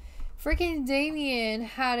school. Freaking Damien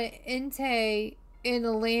had an Entei and a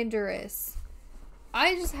Landorus.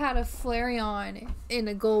 I just had a Flareon and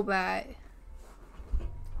a Golbat.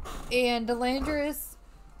 And the Landorus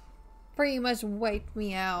pretty much wiped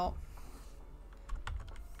me out.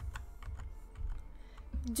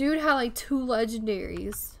 Dude had like 2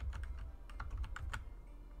 legendaries.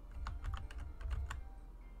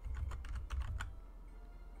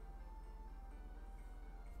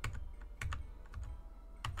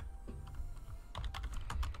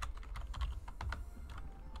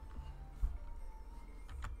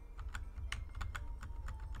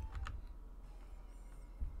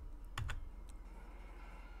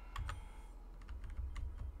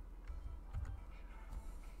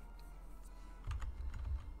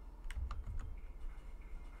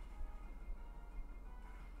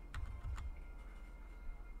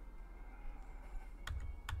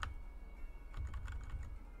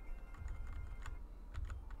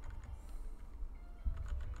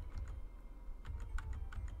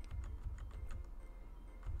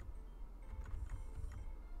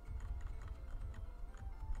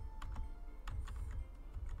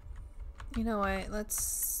 You know what?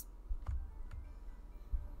 Let's...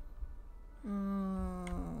 I'm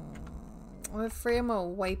afraid I'm gonna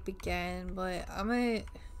wipe again, but I'm gonna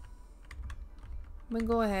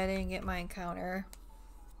go ahead and get my encounter.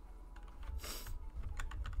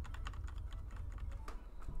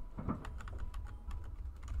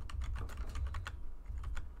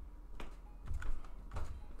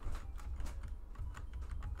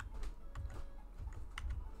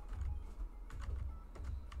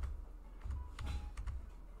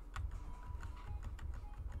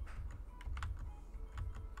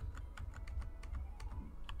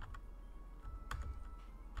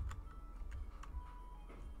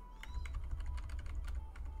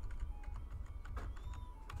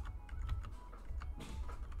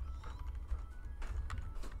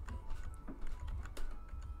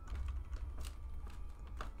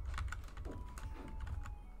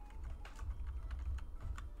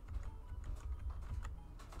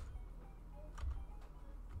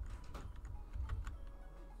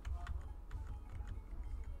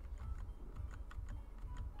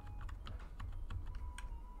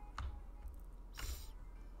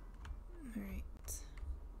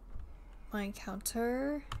 My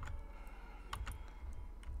encounter.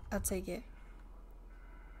 I'll take it.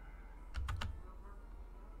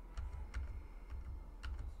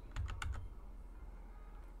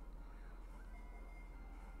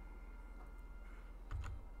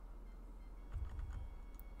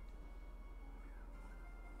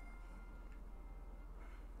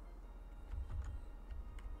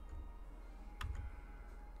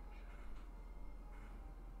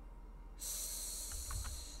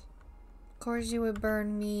 Of course you would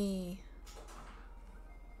burn me.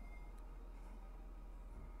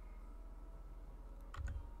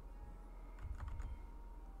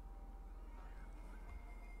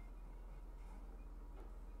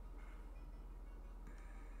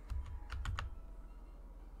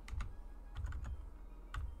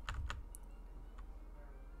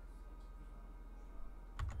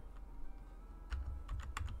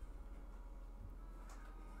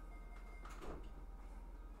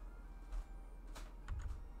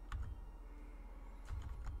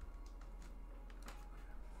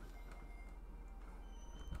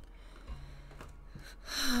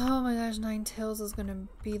 Oh my gosh, Ninetales is gonna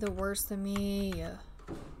be the worst of me.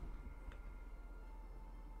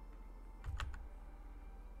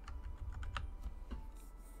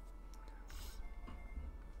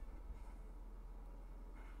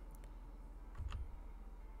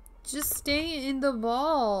 Just stay in the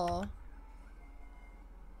ball.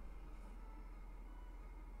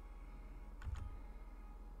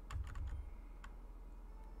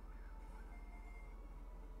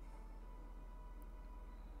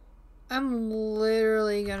 I'm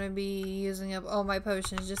literally gonna be using up all my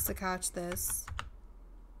potions just to catch this.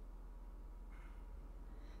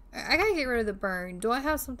 I gotta get rid of the burn. Do I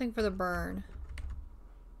have something for the burn?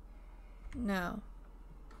 No.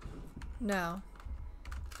 No.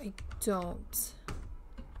 I don't.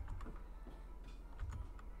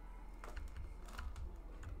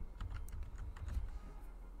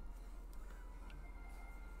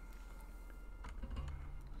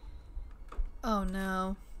 Oh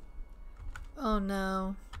no. Oh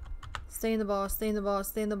no. Stay in the ball, stay in the ball,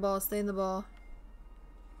 stay in the ball, stay in the ball.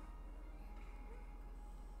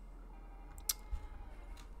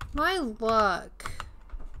 My luck.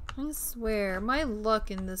 I swear, my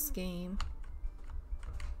luck in this game.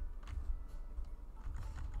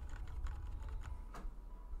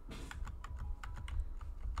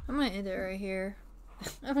 I'm gonna end it right here.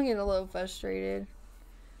 I'm getting a little frustrated.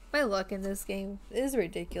 My luck in this game is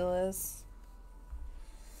ridiculous.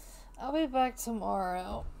 I'll be back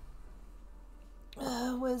tomorrow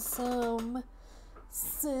with some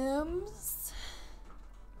Sims.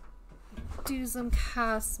 Do some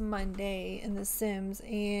cast Monday in the Sims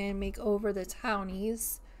and make over the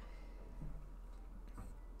townies.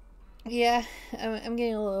 Yeah, I'm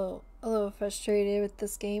getting a little frustrated with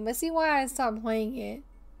this game. I see why I stopped playing it.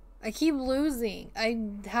 I keep losing. I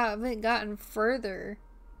haven't gotten further.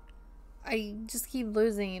 I just keep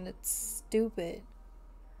losing and it's stupid.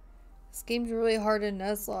 This game's really hard to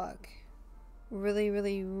nuzlocke. Really,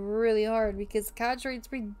 really, really hard because the catch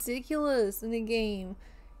rate's ridiculous in the game.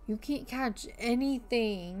 You can't catch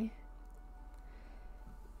anything.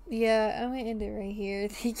 Yeah, I'm gonna end it right here.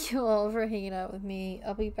 Thank you all for hanging out with me.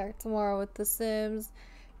 I'll be back tomorrow with The Sims.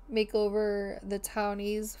 Make over the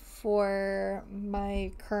townies for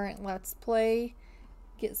my current Let's Play.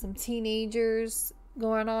 Get some teenagers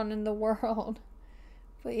going on in the world.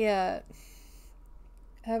 But yeah,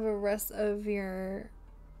 have a rest of your...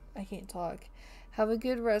 I can't talk. Have a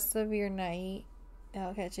good rest of your night.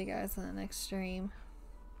 I'll catch you guys on the next stream.